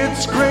 Gee,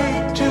 it's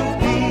great to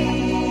be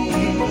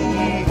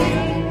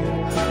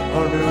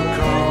a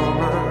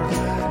newcomer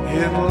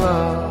in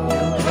love.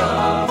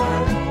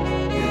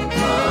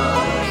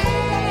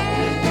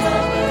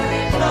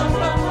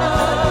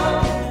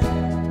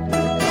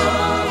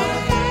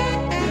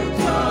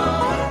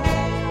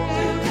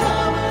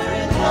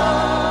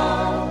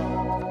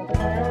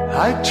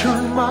 I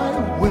turn my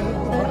will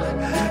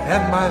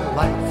and my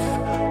life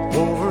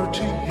over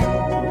to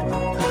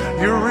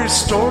you. You're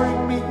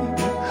restoring me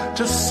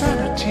to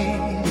sanity,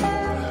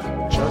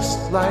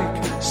 just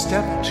like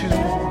step 2.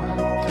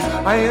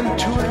 I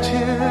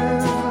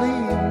intuitively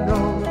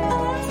know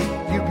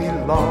you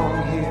belong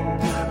here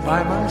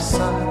by my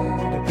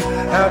side.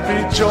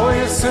 Happy,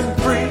 joyous, and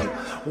free.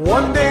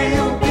 One day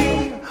you'll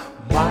be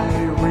my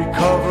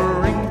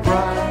recovering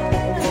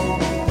bride.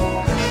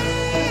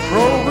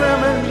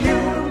 Programming you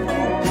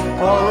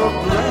are a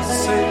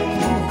blessing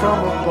from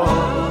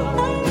above.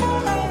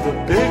 The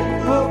big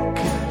book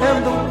and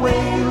the way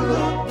you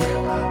look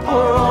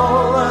are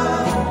all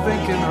I'm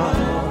thinking of.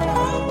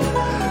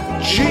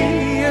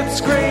 Gee, it's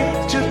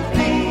great to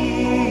be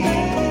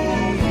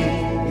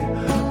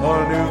a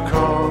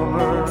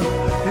newcomer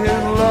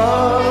in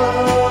love.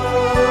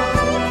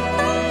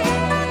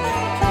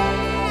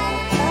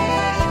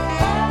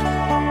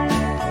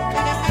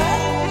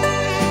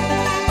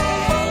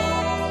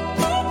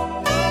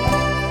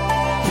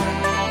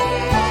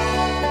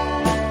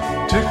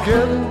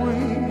 Together we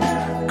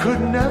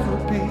could never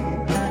be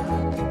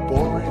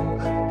boring,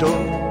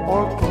 dull,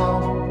 or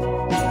glum.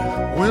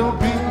 We'll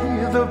be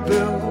the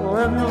Bill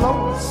and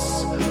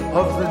Lois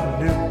of the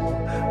new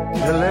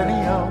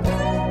millennium.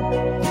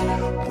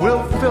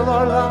 We'll fill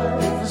our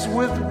lives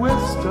with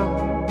wisdom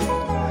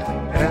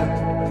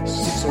and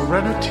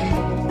serenity.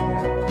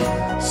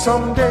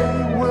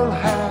 Someday we'll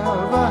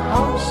have a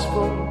house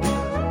full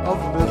of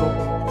little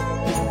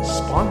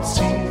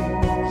sponsees.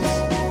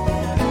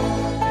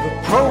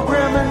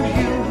 Programming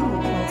you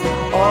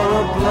are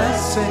a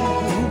blessing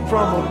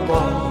from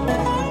above.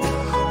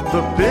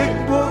 The big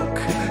book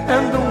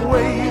and the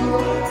way you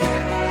look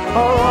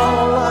are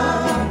all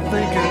I'm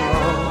thinking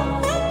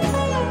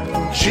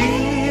of.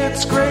 Gee,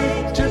 it's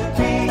great to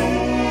be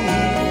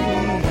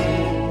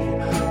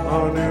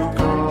a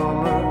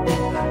newcomer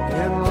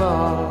in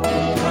love.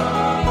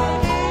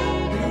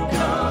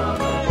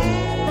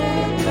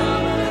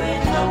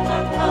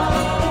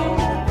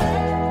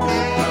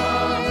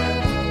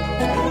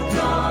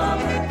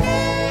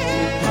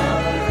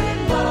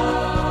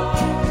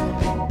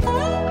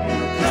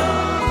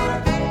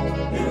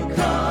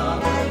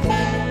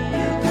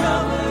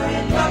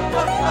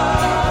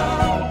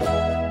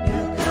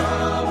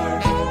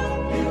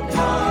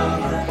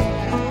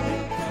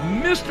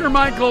 Mr.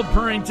 Michael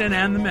Purrington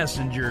and the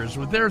Messengers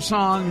with their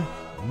song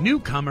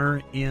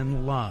Newcomer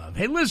in Love.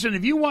 Hey, listen,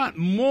 if you want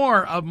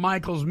more of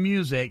Michael's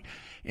music,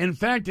 in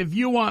fact, if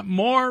you want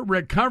more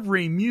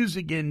recovery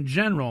music in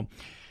general,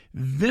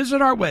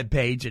 visit our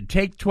webpage at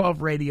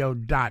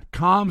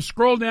take12radio.com.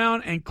 Scroll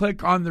down and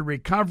click on the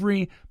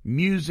recovery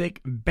music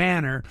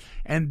banner,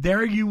 and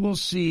there you will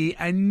see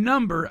a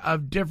number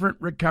of different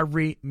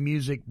recovery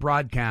music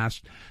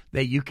broadcasts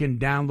that you can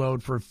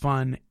download for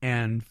fun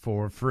and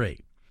for free.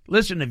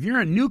 Listen, if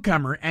you're a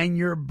newcomer and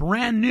you're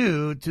brand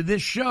new to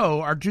this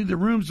show or to the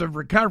Rooms of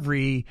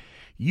Recovery,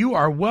 you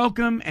are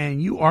welcome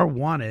and you are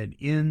wanted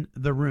in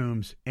the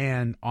rooms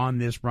and on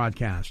this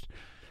broadcast.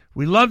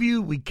 We love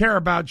you, we care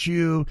about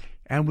you,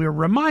 and we're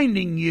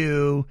reminding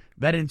you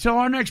that until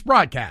our next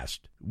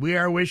broadcast, we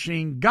are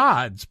wishing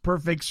God's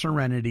perfect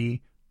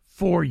serenity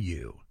for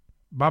you.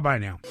 Bye-bye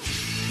now.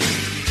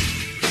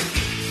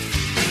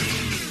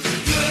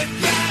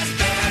 Good guys,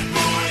 bad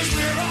boys,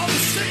 we're all the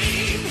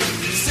same.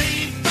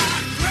 Saved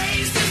by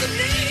grace is the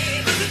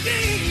name of the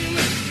game.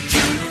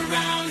 Turn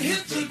around,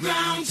 hit the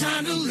ground,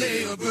 time to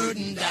lay a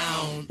burden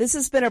down. This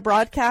has been a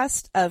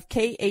broadcast of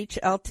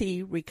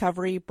KHLT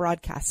Recovery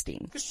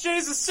Broadcasting.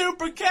 She's a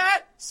super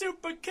cat,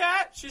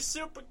 she's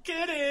super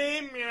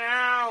kitty,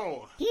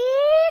 meow. Here,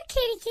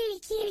 kitty, kitty,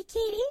 kitty,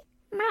 kitty.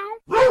 Meow.